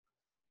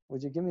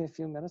 Would you give me a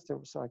few minutes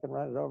so I can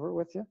run it over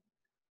with you?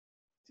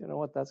 Do you know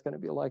what that's going to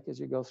be like as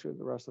you go through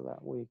the rest of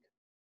that week?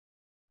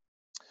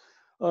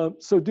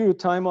 So do a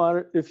time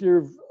audit. If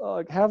you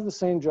have the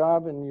same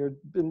job and you've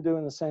been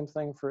doing the same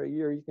thing for a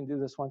year, you can do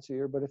this once a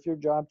year. But if your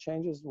job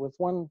changes, with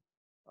one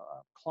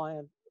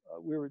client,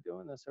 we were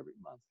doing this every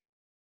month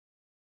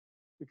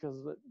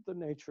because the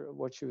nature of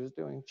what she was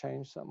doing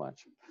changed so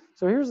much.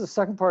 So here's the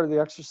second part of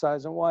the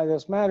exercise and why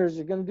this matters.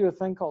 You're going to do a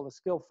thing called the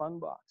skill fund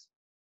box.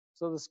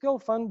 So the skill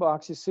fund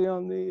box you see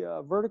on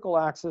the vertical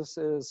axis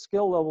is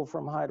skill level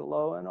from high to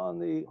low, and on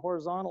the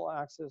horizontal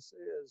axis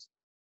is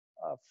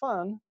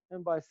fun,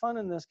 and by fun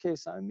in this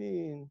case, I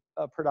mean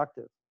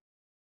productive,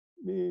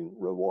 mean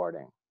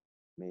rewarding,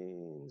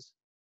 means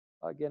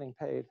getting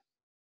paid.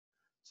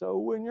 So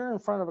when you're in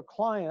front of a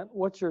client,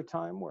 what's your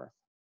time worth?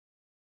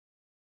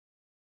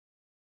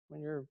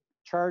 When you're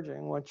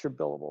charging, what's your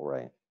billable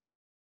rate?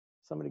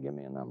 Somebody give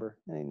me a number,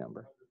 any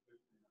number.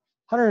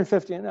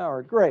 150 an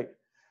hour, great.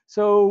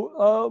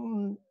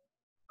 So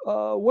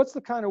what's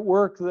the kind of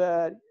work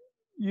that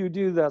you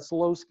do that's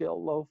low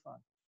scale, low fun?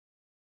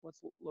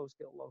 What's low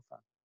scale, low fun?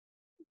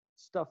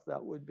 Stuff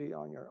that would be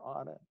on your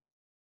audit.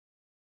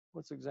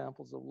 What's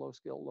examples of low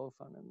scale, low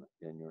fun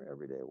in your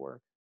everyday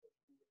work?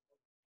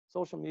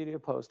 Social media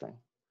posting.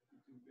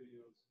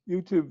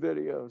 YouTube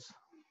videos.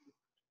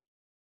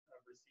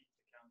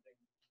 Receipts accounting.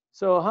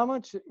 So how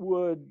much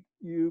would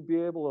you be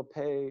able to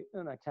pay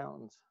an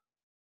accountant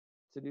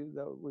to do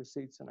the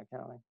receipts and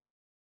accounting?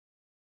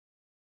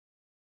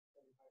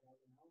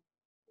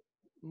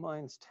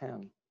 Mine's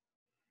 10.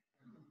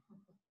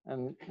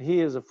 And he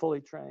is a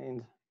fully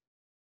trained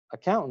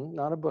accountant,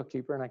 not a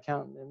bookkeeper, an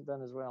accountant in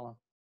Venezuela.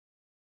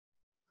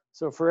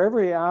 So for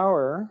every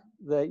hour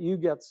that you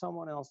get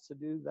someone else to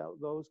do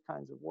those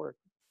kinds of work,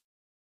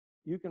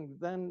 you can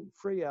then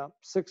free up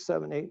 6,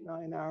 7, 8,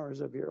 9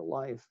 hours of your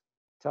life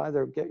to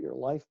either get your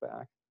life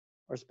back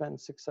or spend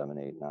 6, 7,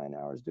 8, 9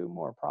 hours doing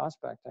more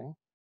prospecting,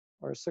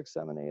 or 6,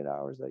 7, 8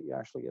 hours that you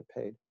actually get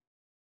paid.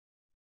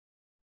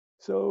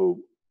 So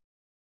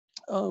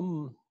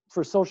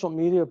for social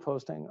media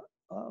posting,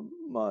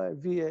 my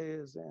VA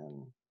is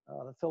in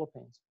the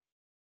Philippines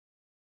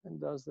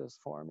and does this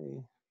for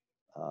me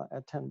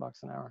at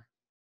 $10 an hour.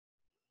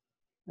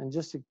 And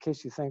just in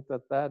case you think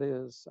that that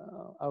is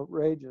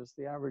outrageous,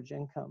 the average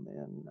income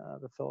in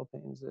the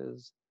Philippines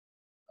is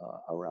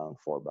around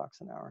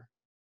 $4 an hour.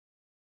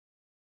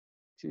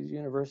 She's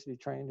university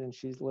trained and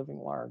she's living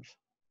large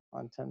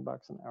on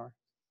 $10 an hour.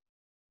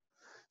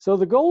 So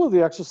the goal of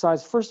the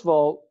exercise, first of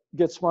all,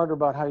 get smarter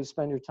about how you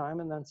spend your time.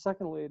 And then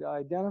secondly, to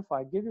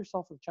identify, give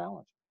yourself a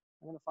challenge.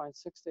 I'm going to find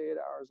 6 to 8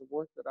 hours of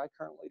work that I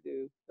currently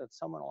do that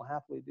someone will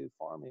happily do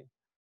for me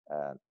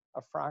at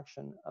a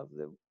fraction of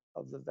the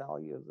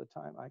value of the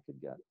time I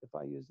could get if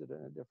I used it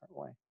in a different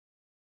way.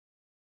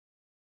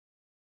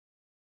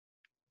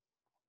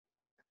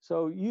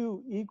 So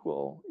you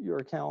equal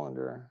your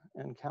calendar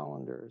and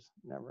calendars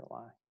never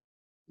lie.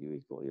 You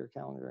equal your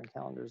calendar and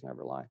calendars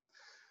never lie.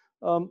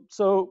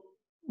 So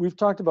we've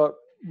talked about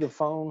the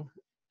phone.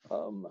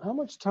 How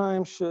much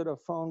time should a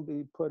phone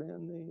be put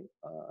in the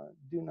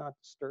do not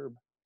disturb?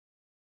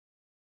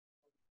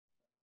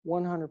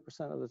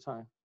 100% of the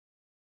time.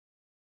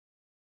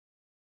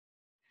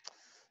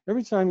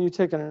 Every time you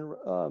take Tony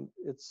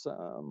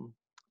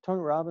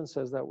Robbins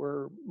says that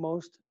we're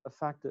most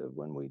effective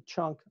when we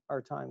chunk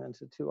our time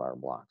into 2-hour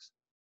blocks.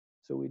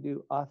 So we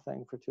do a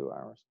thing for 2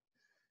 hours.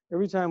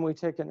 Every time we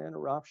take an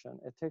interruption,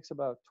 it takes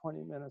about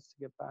 20 minutes to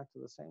get back to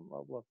the same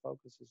level of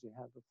focus as you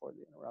had before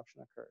the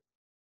interruption occurred.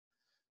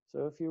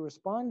 So if you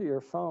respond to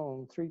your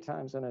phone 3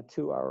 times in a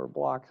 2-hour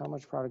block, how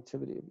much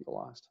productivity have you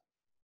lost?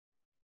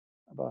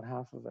 About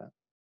half of it.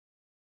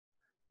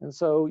 And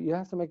so you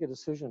have to make a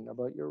decision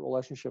about your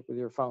relationship with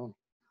your phone.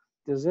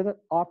 Does it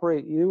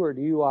operate you or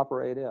do you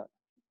operate it?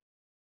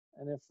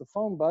 And if the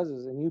phone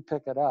buzzes and you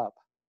pick it up,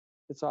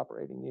 it's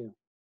operating you.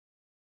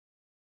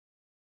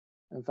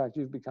 In fact,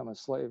 you've become a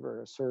slave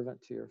or a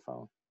servant to your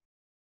phone.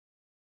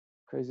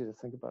 Crazy to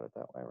think about it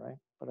that way, right?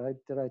 But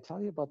did I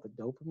tell you about the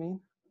dopamine?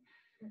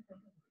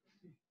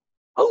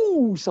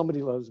 Oh,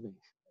 somebody loves me.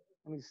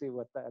 Let me see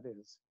what that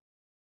is.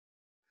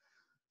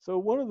 So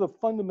one of the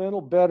fundamental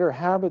better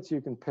habits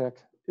you can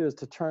pick is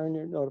to turn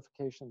your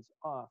notifications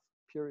off,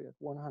 period,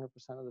 100%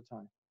 of the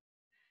time.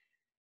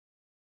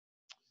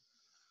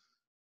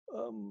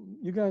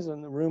 You guys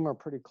in the room are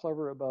pretty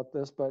clever about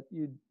this, but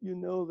you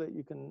know that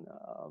you can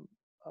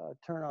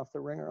turn off the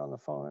ringer on the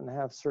phone and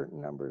have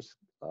certain numbers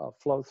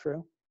flow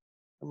through,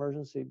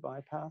 emergency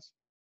bypass.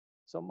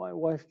 So my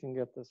wife can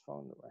get this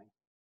phone to ring,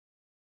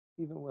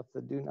 even with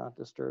the do not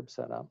disturb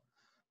setup.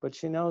 But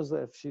she knows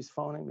that if she's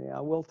phoning me, I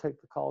will take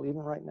the call.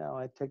 Even right now,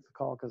 I take the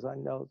call because I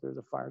know there's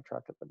a fire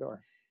truck at the door.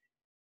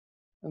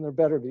 And there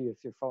better be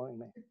if you're phoning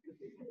me.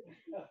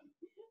 Does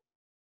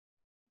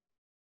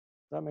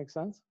that make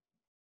sense?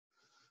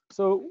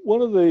 So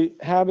one of the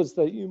habits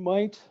that you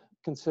might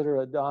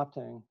consider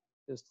adopting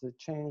is to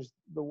change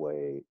the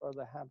way or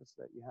the habits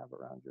that you have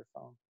around your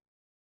phone.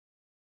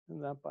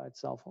 And that by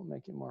itself will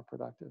make you more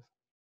productive.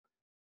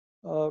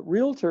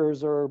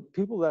 Realtors or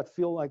people that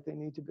feel like they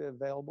need to be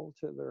available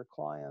to their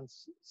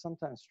clients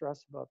sometimes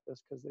stress about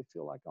this because they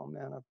feel like, oh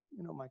man,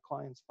 my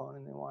client's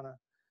phoning, they want to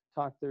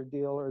talk their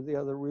deal, or the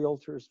other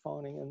realtor's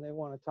phoning and they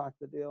want to talk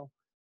the deal.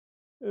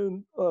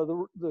 And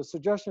the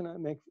suggestion I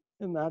make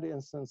in that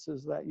instance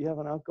is that you have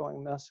an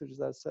outgoing message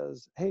that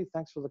says, hey,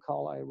 thanks for the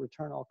call. I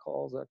return all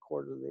calls at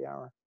 1/4 of the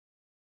hour.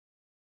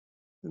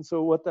 And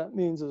so what that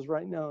means is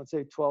right now it's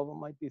 8:12, it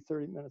might be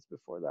 30 minutes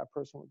before that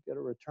person would get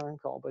a return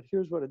call. But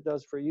here's what it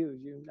does for you.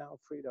 You now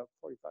freed up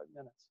 45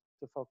 minutes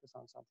to focus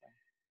on something,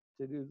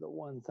 to do the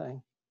one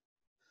thing.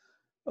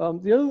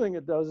 The other thing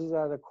it does is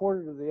at a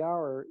quarter to the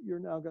hour, you're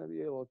now going to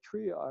be able to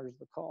triage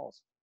the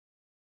calls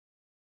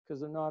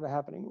because they're not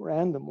happening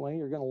randomly.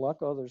 You're going to look,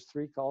 oh, there's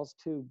 3 calls,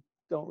 2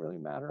 don't really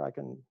matter.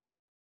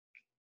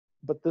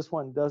 But this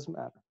one does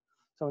matter.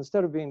 So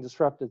instead of being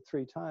disrupted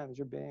 3 times,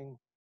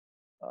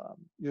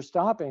 you're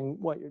stopping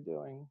what you're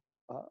doing,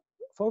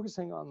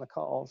 focusing on the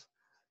calls,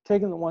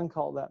 taking the one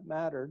call that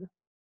mattered,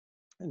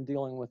 and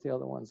dealing with the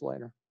other ones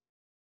later.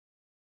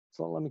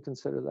 So let me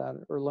consider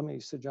that, or let me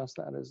suggest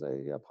that as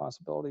a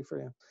possibility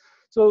for you.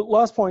 So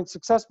last point,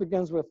 success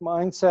begins with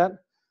mindset.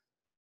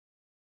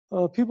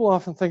 People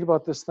often think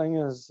about this thing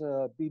as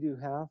be, do,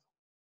 have.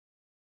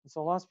 And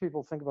so lots of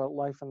people think about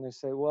life and they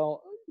say,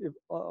 well, if,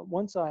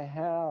 once I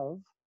have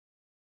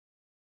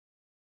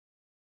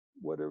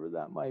whatever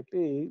that might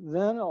be,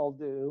 then I'll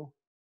do,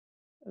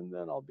 and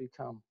then I'll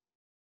become.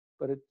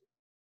 But it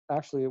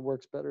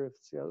works better if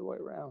it's the other way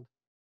around.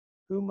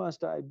 Who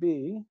must I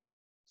be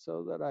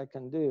so that I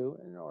can do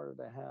in order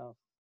to have?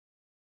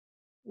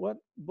 What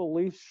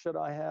beliefs should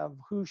I have?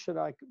 Who should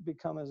I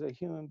become as a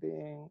human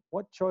being?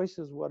 What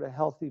choices would a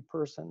healthy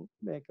person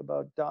make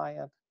about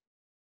diet?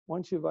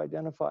 Once you've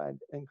identified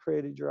and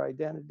created your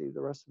identity,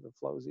 the rest of it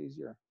flows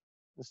easier.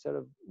 Instead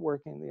of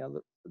working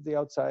the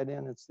outside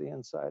in, it's the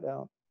inside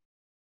out.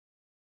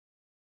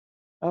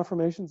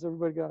 Affirmations,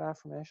 everybody got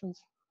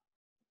affirmations?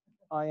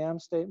 I am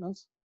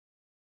statements.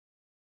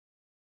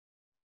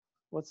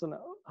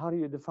 How do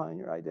you define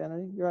your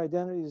identity? Your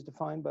identity is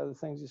defined by the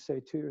things you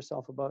say to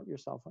yourself about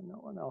yourself when no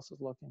one else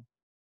is looking.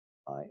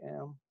 I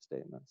am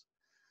statements.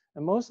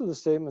 And most of the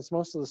statements,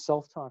 most of the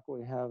self-talk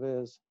we have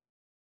is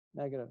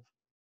negative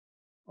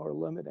or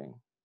limiting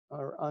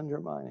or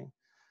undermining.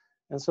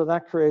 And so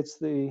that creates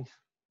the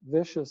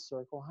vicious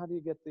circle. How do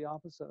you get the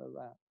opposite of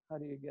that? How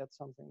do you get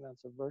something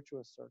that's a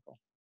virtuous circle?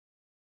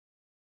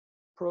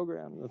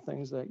 Program the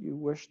things that you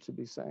wish to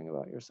be saying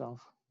about yourself.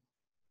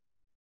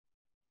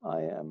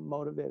 I am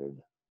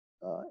motivated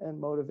and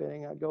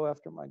motivating. I go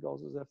after my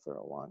goals as if they're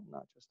a want,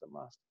 not just a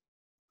must.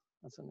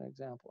 That's an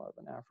example of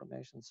an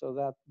affirmation. So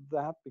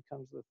that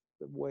becomes the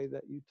way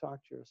that you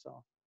talk to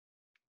yourself.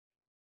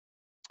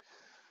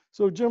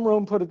 So Jim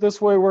Rohn put it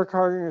this way: work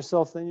harder on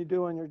yourself than you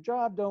do on your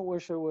job. Don't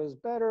wish it was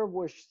better.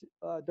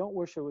 Don't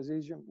wish it was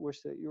easier.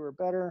 Wish that you were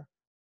better.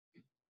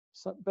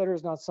 Better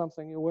is not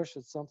something you wish,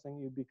 it's something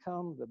you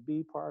become. The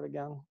be part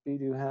again, be,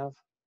 do, have.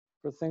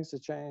 For things to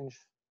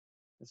change,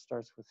 it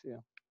starts with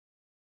you.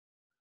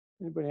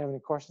 Anybody have any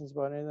questions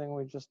about anything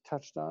we just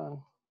touched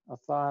on? A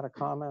thought, a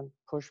comment,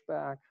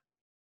 pushback?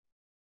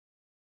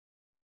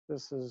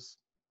 This is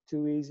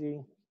too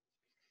easy.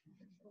 The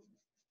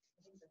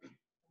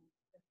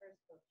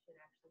first book should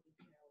actually be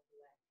Carol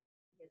Duet,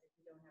 because if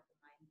you don't have the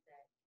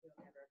mindset, you'll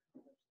never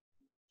accomplish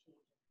change in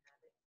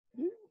habit.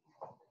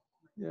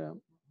 Yeah.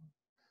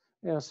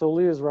 Yeah, so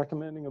Leah's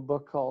recommending a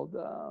book called,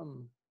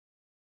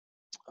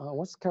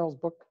 what's Carol's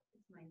book?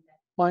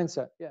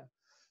 Mindset, yeah.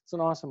 It's an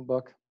awesome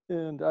book,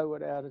 and I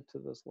would add it to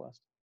this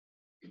list.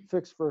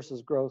 Fixed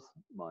versus growth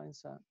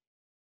mindset.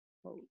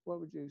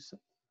 What would you say?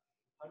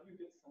 How do you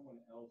get someone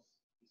else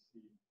to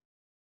see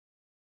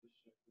the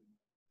shift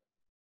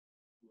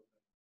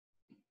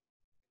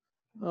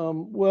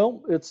in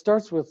well, it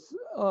starts with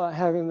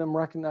having them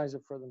recognize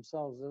it for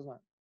themselves, isn't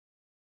it?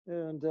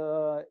 And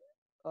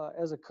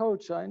as a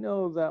coach, I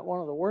know that one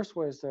of the worst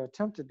ways to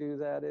attempt to do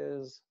that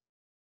is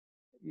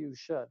you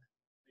should.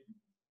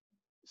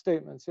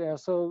 Statements, yeah.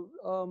 So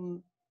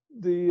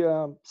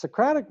the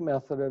Socratic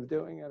method of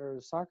doing it, or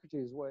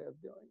Socrates' way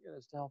of doing it,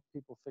 is to help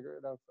people figure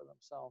it out for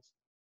themselves,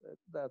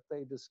 that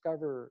they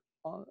discover.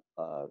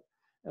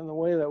 And the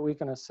way that we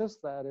can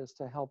assist that is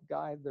to help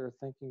guide their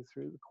thinking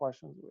through the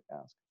questions we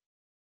ask.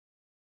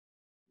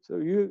 So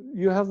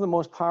you have the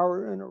most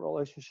power in a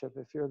relationship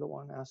if you're the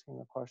one asking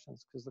the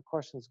questions, because the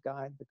questions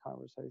guide the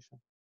conversation.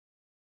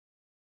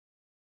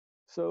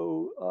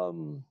 So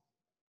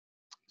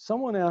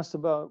someone asked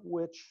about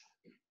which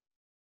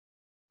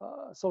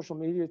social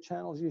media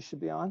channels you should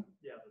be on.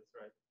 Yeah, that's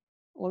right.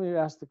 Let me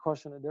ask the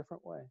question a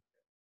different way.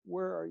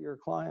 Where are your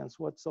clients?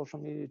 What social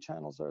media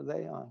channels are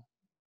they on?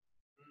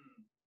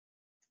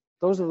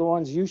 Those are the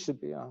ones you should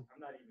be on. I'm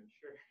not even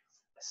sure.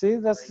 See,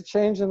 that's the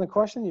change in the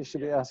question you should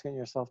be asking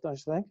yourself, don't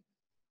you think?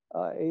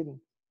 Aiden.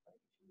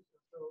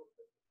 So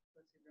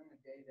let's say during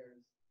the day,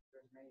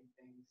 there's many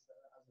things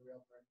as a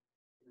realtor.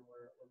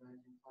 We're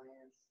managing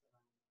clients,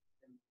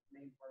 and the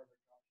main part of the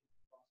job is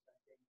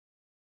prospecting,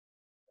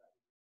 the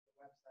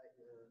website,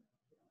 your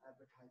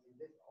advertising,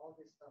 all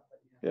this stuff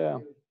that you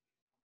have to do.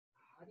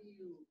 How do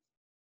you?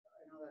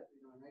 I know that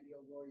in an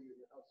ideal world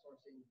you're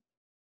outsourcing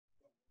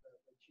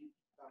the cheap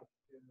stuff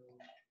to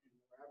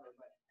wherever,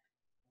 but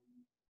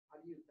how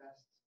do you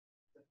best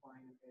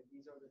define, okay,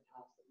 these are the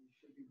tasks that you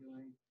should be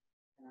doing,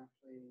 and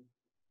actually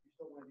you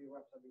still want to do your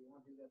website, but you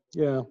want to do that.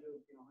 Yeah. Do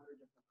 100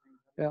 different things.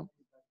 Yeah.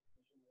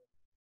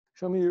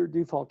 Show me your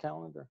default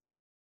calendar.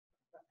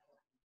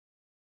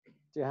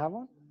 Do you have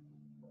one?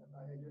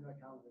 I do that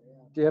calendar,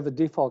 yeah. Do you have a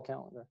default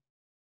calendar?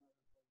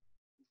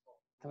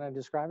 Can I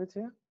describe it to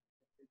you?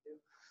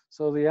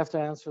 So you have to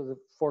answer the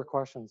 4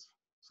 questions.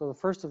 So the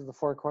first of the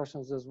 4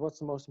 questions is, what's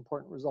the most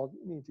important result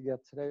you need to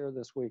get today or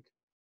this week?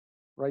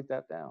 Write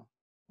that down.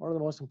 What are the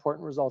most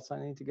important results I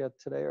need to get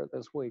today or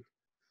this week?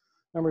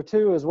 Number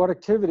 2 is, what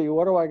activity,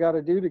 what do I got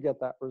to do to get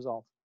that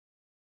result?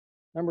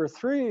 Number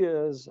 3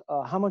 is,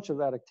 how much of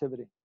that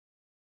activity?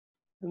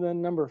 And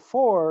then number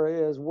 4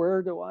 is,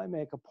 where do I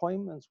make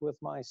appointments with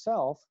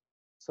myself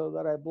so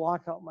that I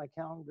block out my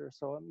calendar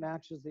so it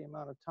matches the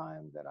amount of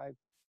time that I've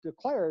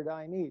declared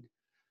I need?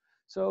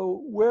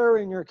 So where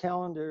in your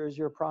calendar is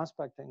your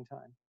prospecting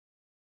time?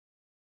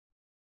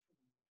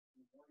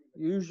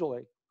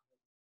 Usually.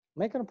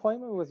 Make an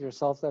appointment with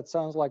yourself that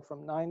sounds like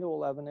from 9 to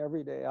 11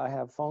 every day I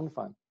have phone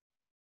fun.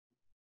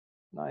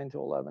 9 to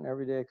 11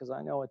 every day, because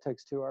I know it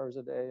takes 2 hours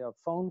a day of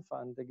phone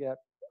fun to get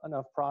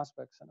enough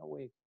prospects in a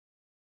week.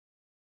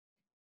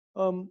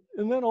 And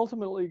then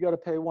ultimately you got to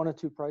pay 1 of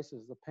 2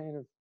 prices, the pain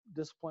of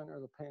discipline or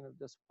the pain of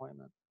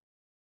disappointment.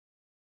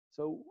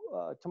 So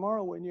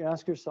tomorrow when you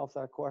ask yourself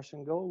that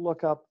question, go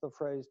look up the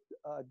phrase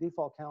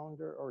default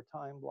calendar or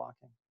time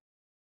blocking.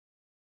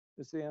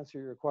 It's the answer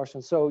to your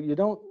question. So you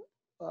don't,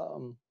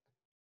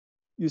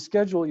 you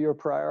schedule your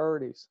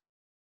priorities.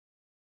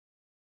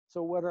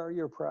 So what are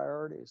your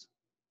priorities?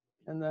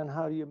 And then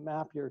how do you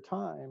map your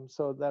time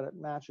so that it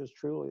matches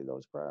truly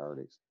those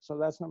priorities? So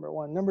that's number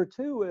 1. Number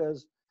 2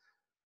 is,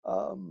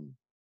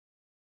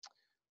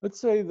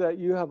 let's say that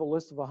you have a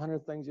list of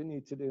 100 things you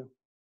need to do.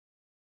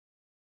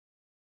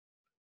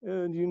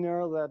 And you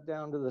narrow that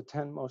down to the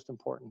 10 most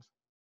important.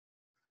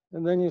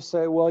 And then you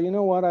say, well, you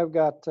know what? I've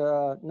got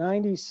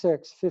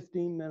 96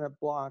 15-minute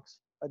blocks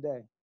a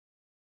day.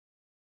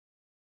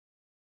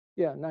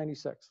 Yeah,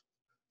 96.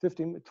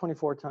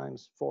 24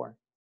 times 4.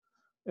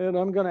 And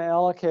I'm going to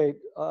allocate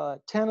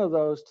 10 of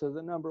those to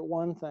the number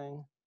 1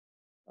 thing,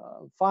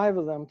 5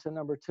 of them to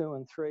number 2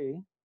 and 3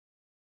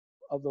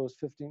 of those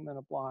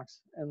 15-minute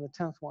blocks, and the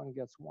 10th one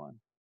gets 1.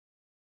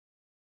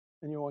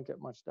 And you won't get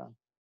much done.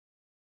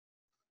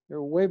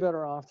 You're way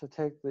better off to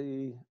take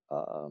the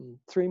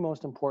 3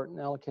 most important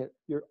and allocate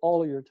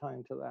all of your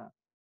time to that.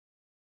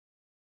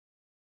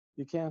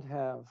 You can't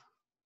have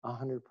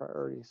 100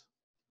 priorities.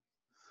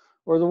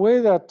 Or the way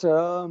that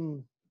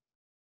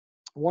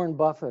Warren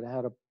Buffett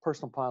had a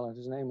personal pilot.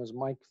 His name was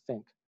Mike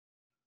Fink.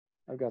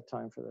 I've got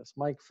time for this.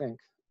 Mike Fink.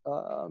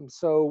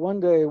 So one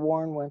day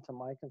Warren went to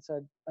Mike and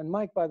said, and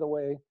Mike, by the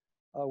way,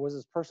 was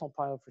his personal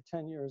pilot for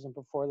 10 years. And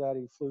before that,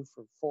 he flew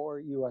for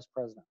 4 US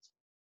presidents.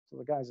 So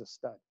the guy's a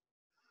stud.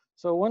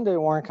 So one day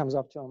Warren comes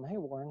up to him, hey,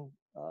 Warren,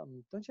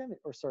 don't you have any,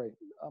 or sorry,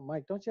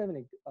 Mike, don't you have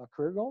any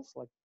career goals?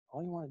 Like,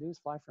 all you want to do is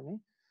fly for me?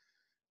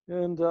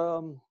 And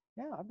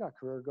yeah, I've got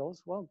career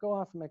goals. Well, go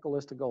off and make a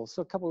list of goals.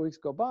 So a couple of weeks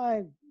go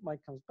by, Mike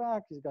comes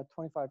back, he's got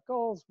 25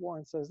 goals.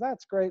 Warren says,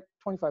 that's great,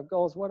 25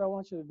 goals. What I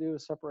want you to do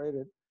is separate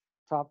it,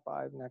 top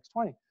 5, next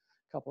 20. A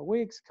couple of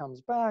weeks,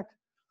 comes back.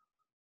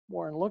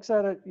 Warren looks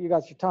at it, you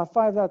got your top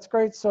 5, that's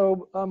great.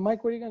 So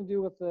Mike, what are you gonna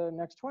do with the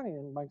next 20?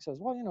 And Mike says,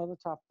 well, you know, the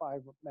top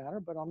 5 matter,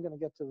 but I'm gonna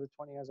get to the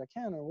 20 as I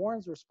can. And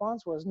Warren's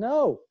response was,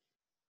 no,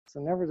 it's a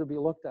never to be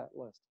looked at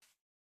list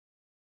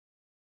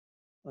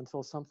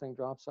until something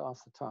drops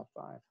off the top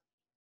 5.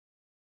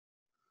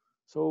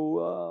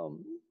 So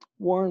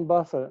Warren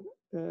Buffett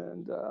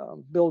and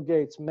Bill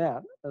Gates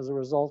met as a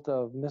result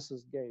of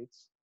Mrs.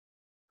 Gates,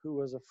 who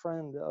was a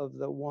friend of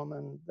the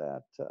woman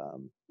that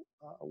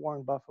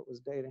Warren Buffett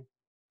was dating.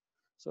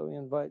 So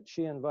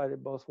she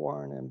invited both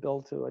Warren and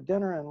Bill to a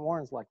dinner, and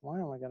Warren's like, why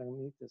am I going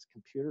to meet this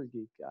computer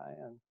geek guy?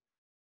 And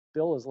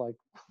Bill is like,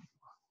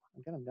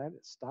 I'm going to meet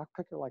a stock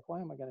picker. Like, why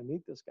am I going to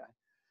meet this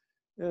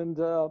guy? And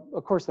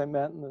of course they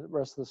met, and the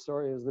rest of the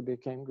story is they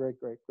became great,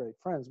 great, great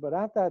friends. But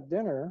at that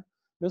dinner,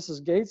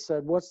 Mrs. Gates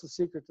said, what's the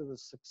secret to the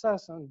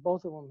success? And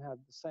both of them had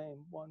the same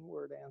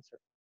one-word answer: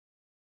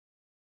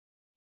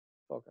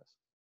 focus.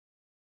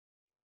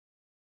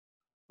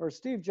 Or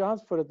Steve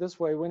Jobs put it this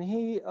way: when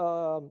he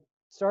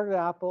started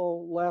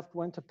Apple, left,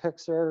 went to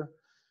Pixar,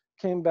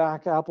 came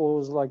back, Apple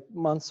was like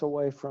months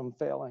away from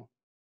failing,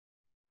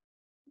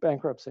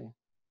 bankruptcy.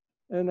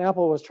 And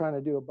Apple was trying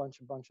to do a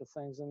bunch of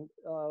things. And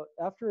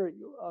after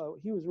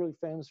he was really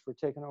famous for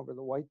taking over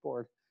the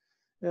whiteboard.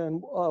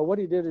 And what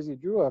he did is he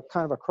drew a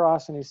kind of a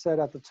cross, and he said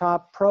at the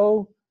top,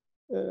 pro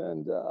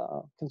and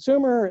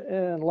consumer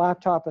and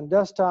laptop and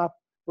desktop,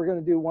 we're going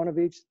to do one of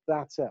each.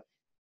 That's it.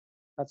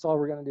 That's all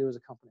we're going to do as a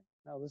company.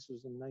 Now, this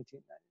was in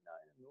 1999,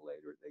 and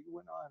later they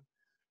went on.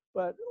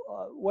 But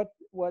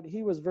what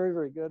he was very,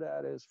 very good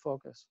at is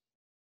focus.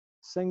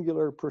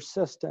 Singular,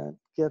 persistent,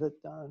 get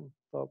it done,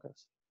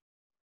 focus.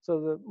 So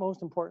the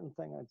most important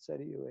thing I'd say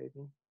to you,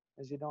 Aiden,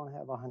 is you don't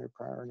have 100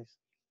 priorities.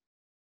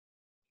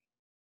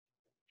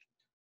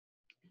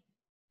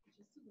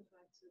 Just to go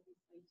back to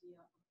this idea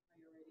of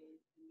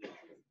priorities and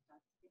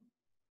multitasking,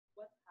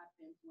 what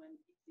happens when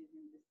it is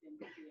in the same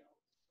field?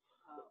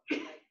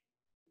 Like,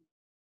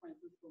 for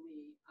instance, for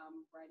me,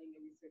 I'm writing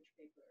a research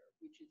paper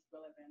which is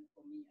relevant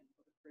for me and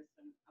for the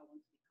person I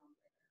want to become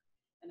better.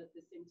 And at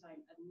the same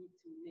time, I need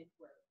to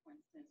network, for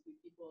instance, with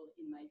people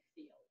in my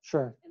field.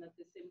 Sure. And at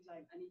the same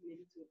time, I need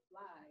maybe to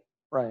apply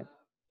right.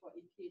 For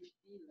a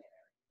PhD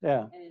there.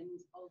 Yeah. And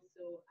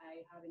also,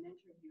 I have an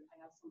interview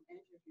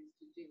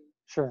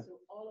Sure.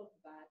 So all of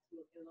that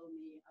will allow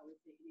me, I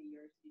would say, in a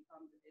year to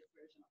become the best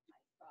version of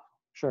myself.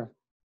 Sure.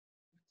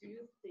 Do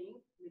you think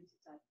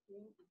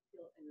multitasking is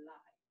still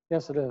alive?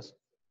 Yes, it is.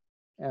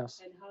 Yes.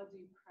 And how do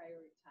you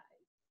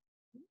prioritize?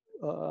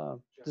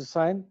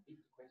 Decide.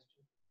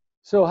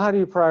 So how do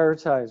you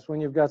prioritize when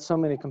you've got so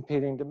many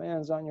competing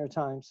demands on your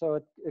time? So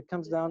it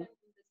comes down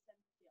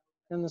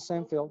in the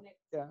same field.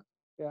 Yeah,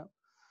 yeah.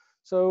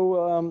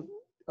 So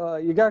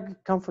you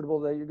got comfortable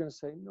that you're going to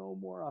say no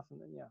more often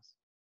than yes.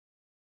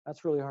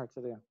 That's really hard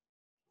to do.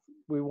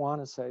 We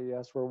want to say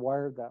yes. We're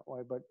wired that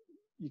way, but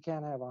you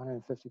can't have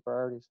 150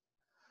 priorities.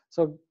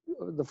 So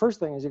the first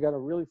thing is you got to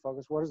really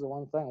focus. What is the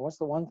one thing? What's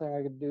the one thing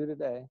I could do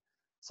today?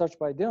 Such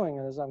by doing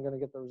it is I'm going to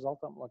get the result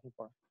I'm looking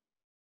for.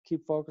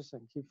 Keep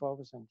focusing, keep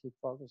focusing, keep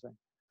focusing.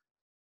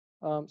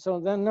 So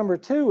then number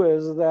two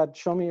is that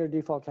show me your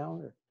default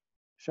calendar.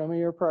 Show me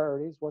your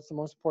priorities. What's the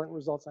most important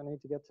results I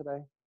need to get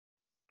today?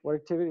 What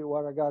activity,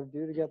 what I got to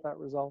do to get that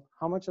result?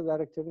 How much of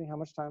that activity, how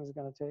much time is it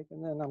going to take?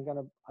 And then I've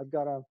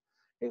got to,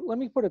 hey, let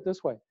me put it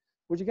this way.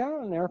 Would you get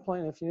on an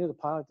airplane if you knew the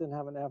pilot didn't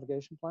have a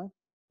navigation plan?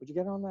 Would you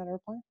get on that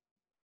airplane?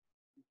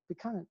 Be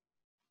kind of,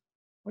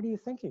 what are you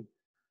thinking?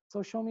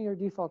 So show me your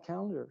default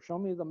calendar. Show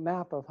me the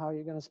map of how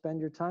you're going to spend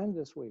your time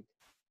this week.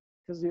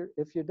 Because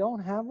if you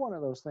don't have one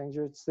of those things,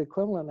 it's the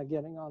equivalent of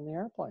getting on the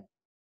airplane.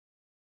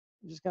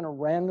 You're just going to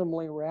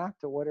randomly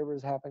react to whatever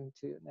is happening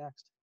to you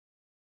next.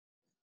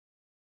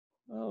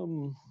 I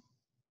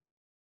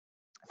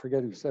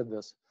forget who said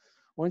this.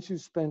 Once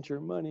you've spent your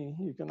money,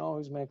 you can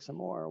always make some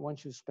more.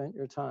 Once you've spent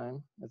your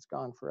time, it's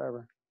gone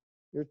forever.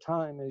 Your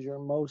time is your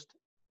most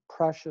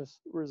precious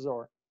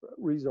resource.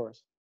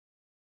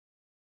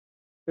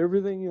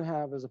 Everything you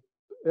have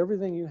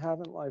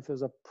in life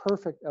is a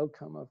perfect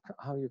outcome of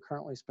how you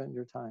currently spend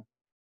your time.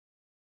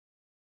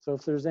 So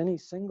if there's any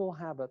single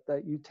habit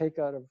that you take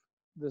out of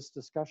this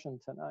discussion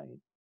tonight,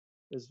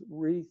 is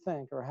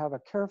rethink or have a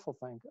careful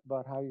think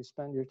about how you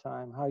spend your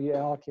time, how you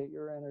allocate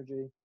your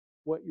energy,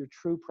 what your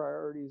true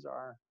priorities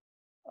are,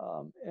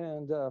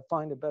 and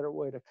find a better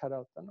way to cut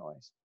out the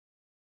noise.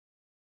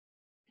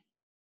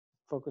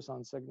 Focus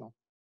on signal.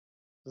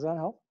 Does that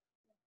help?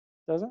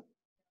 Does it?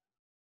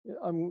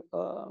 I'm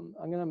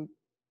gonna,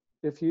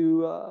 if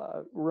you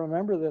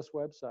remember this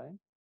website,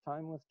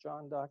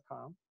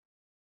 timewithjohn.com,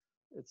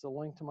 it's a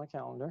link to my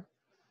calendar,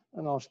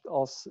 and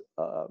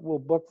we'll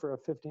book for a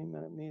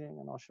 15-minute meeting,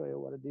 and I'll show you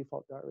what a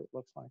default diary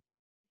looks like.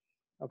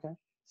 Okay,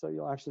 so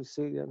you'll actually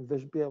see it and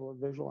be able to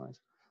visualize.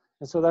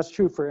 And so that's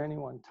true for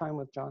anyone,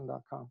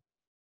 timewithjohn.com.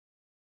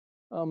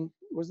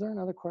 Was there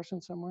another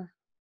question somewhere?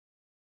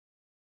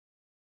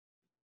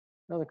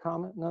 Another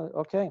comment? No,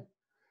 okay.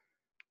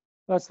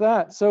 That's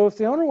that. So if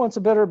the owner wants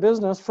a better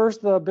business,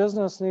 first the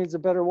business needs a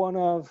better one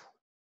of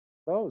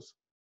those.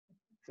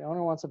 If the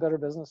owner wants a better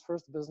business,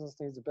 first the business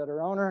needs a better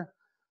owner.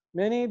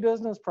 Many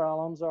business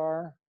problems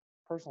are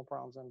personal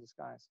problems in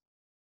disguise.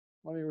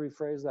 Let me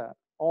rephrase that.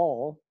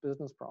 All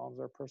business problems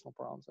are personal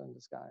problems in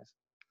disguise.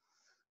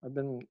 I've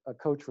been a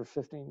coach for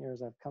 15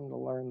 years. I've come to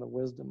learn the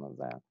wisdom of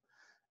that.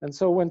 And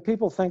so when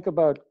people think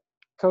about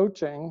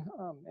coaching,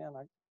 man,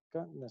 I've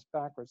gotten this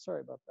backwards.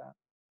 Sorry about that.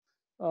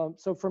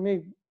 So for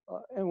me,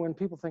 and when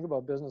people think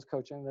about business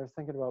coaching, they're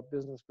thinking about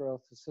business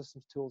growth, the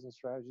systems, tools, and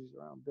strategies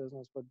around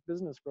business. But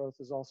business growth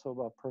is also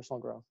about personal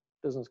growth,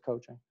 business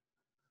coaching.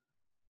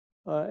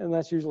 And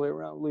that's usually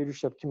around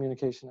leadership,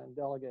 communication, and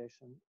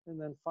delegation. And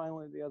then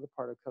finally, the other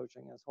part of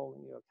coaching is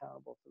holding you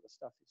accountable for the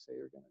stuff you say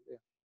you're going to do.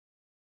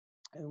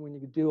 And when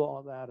you do all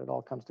of that, it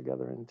all comes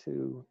together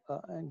into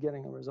and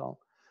getting a result.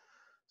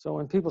 So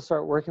when people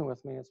start working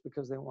with me, it's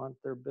because they want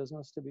their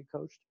business to be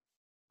coached.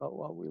 But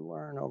what we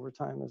learn over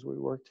time as we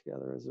work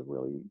together is that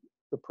really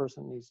the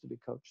person needs to be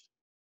coached.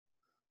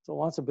 So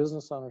lots of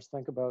business owners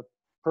think about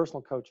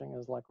personal coaching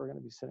as like we're going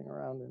to be sitting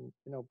around and,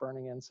 you know,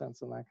 burning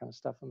incense and that kind of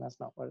stuff, and that's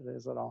not what it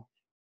is at all.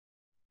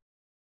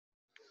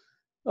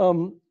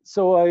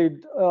 So I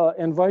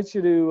invite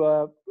you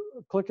to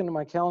click into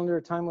my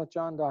calendar,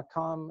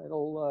 timewithjohn.com.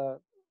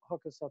 It'll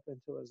hook us up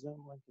into a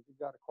Zoom link if you've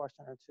got a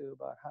question or two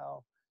about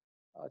how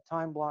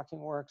time blocking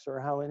works or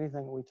how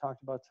anything we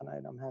talked about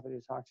tonight. I'm happy to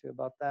talk to you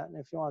about that. And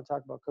if you want to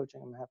talk about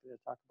coaching, I'm happy to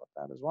talk about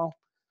that as well.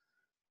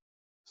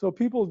 So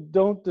people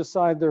don't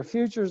decide their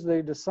futures,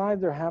 they decide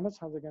their habits,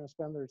 how they're going to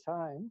spend their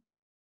time,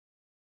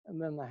 and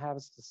then the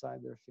habits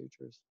decide their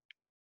futures.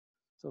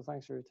 So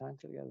thanks for your time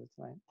together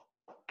tonight.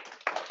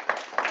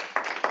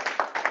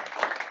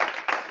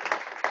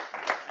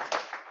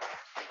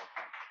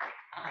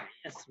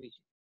 Yes, we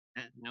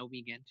now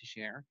begin to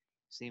share.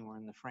 See, we're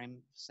in the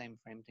same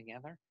frame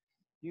together.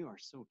 You are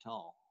so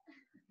tall.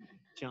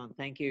 John,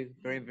 thank you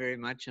very, very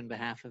much on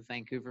behalf of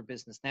Vancouver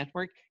Business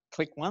Network.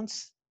 Click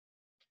once.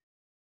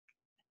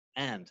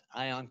 And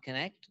Ion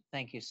Connect,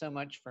 thank you so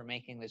much for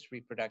making this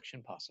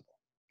reproduction possible.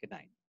 Good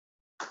night.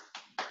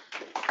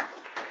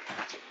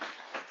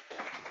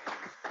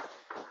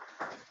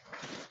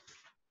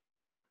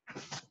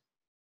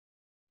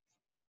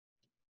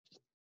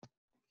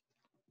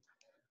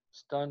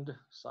 Stunned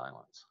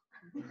silence.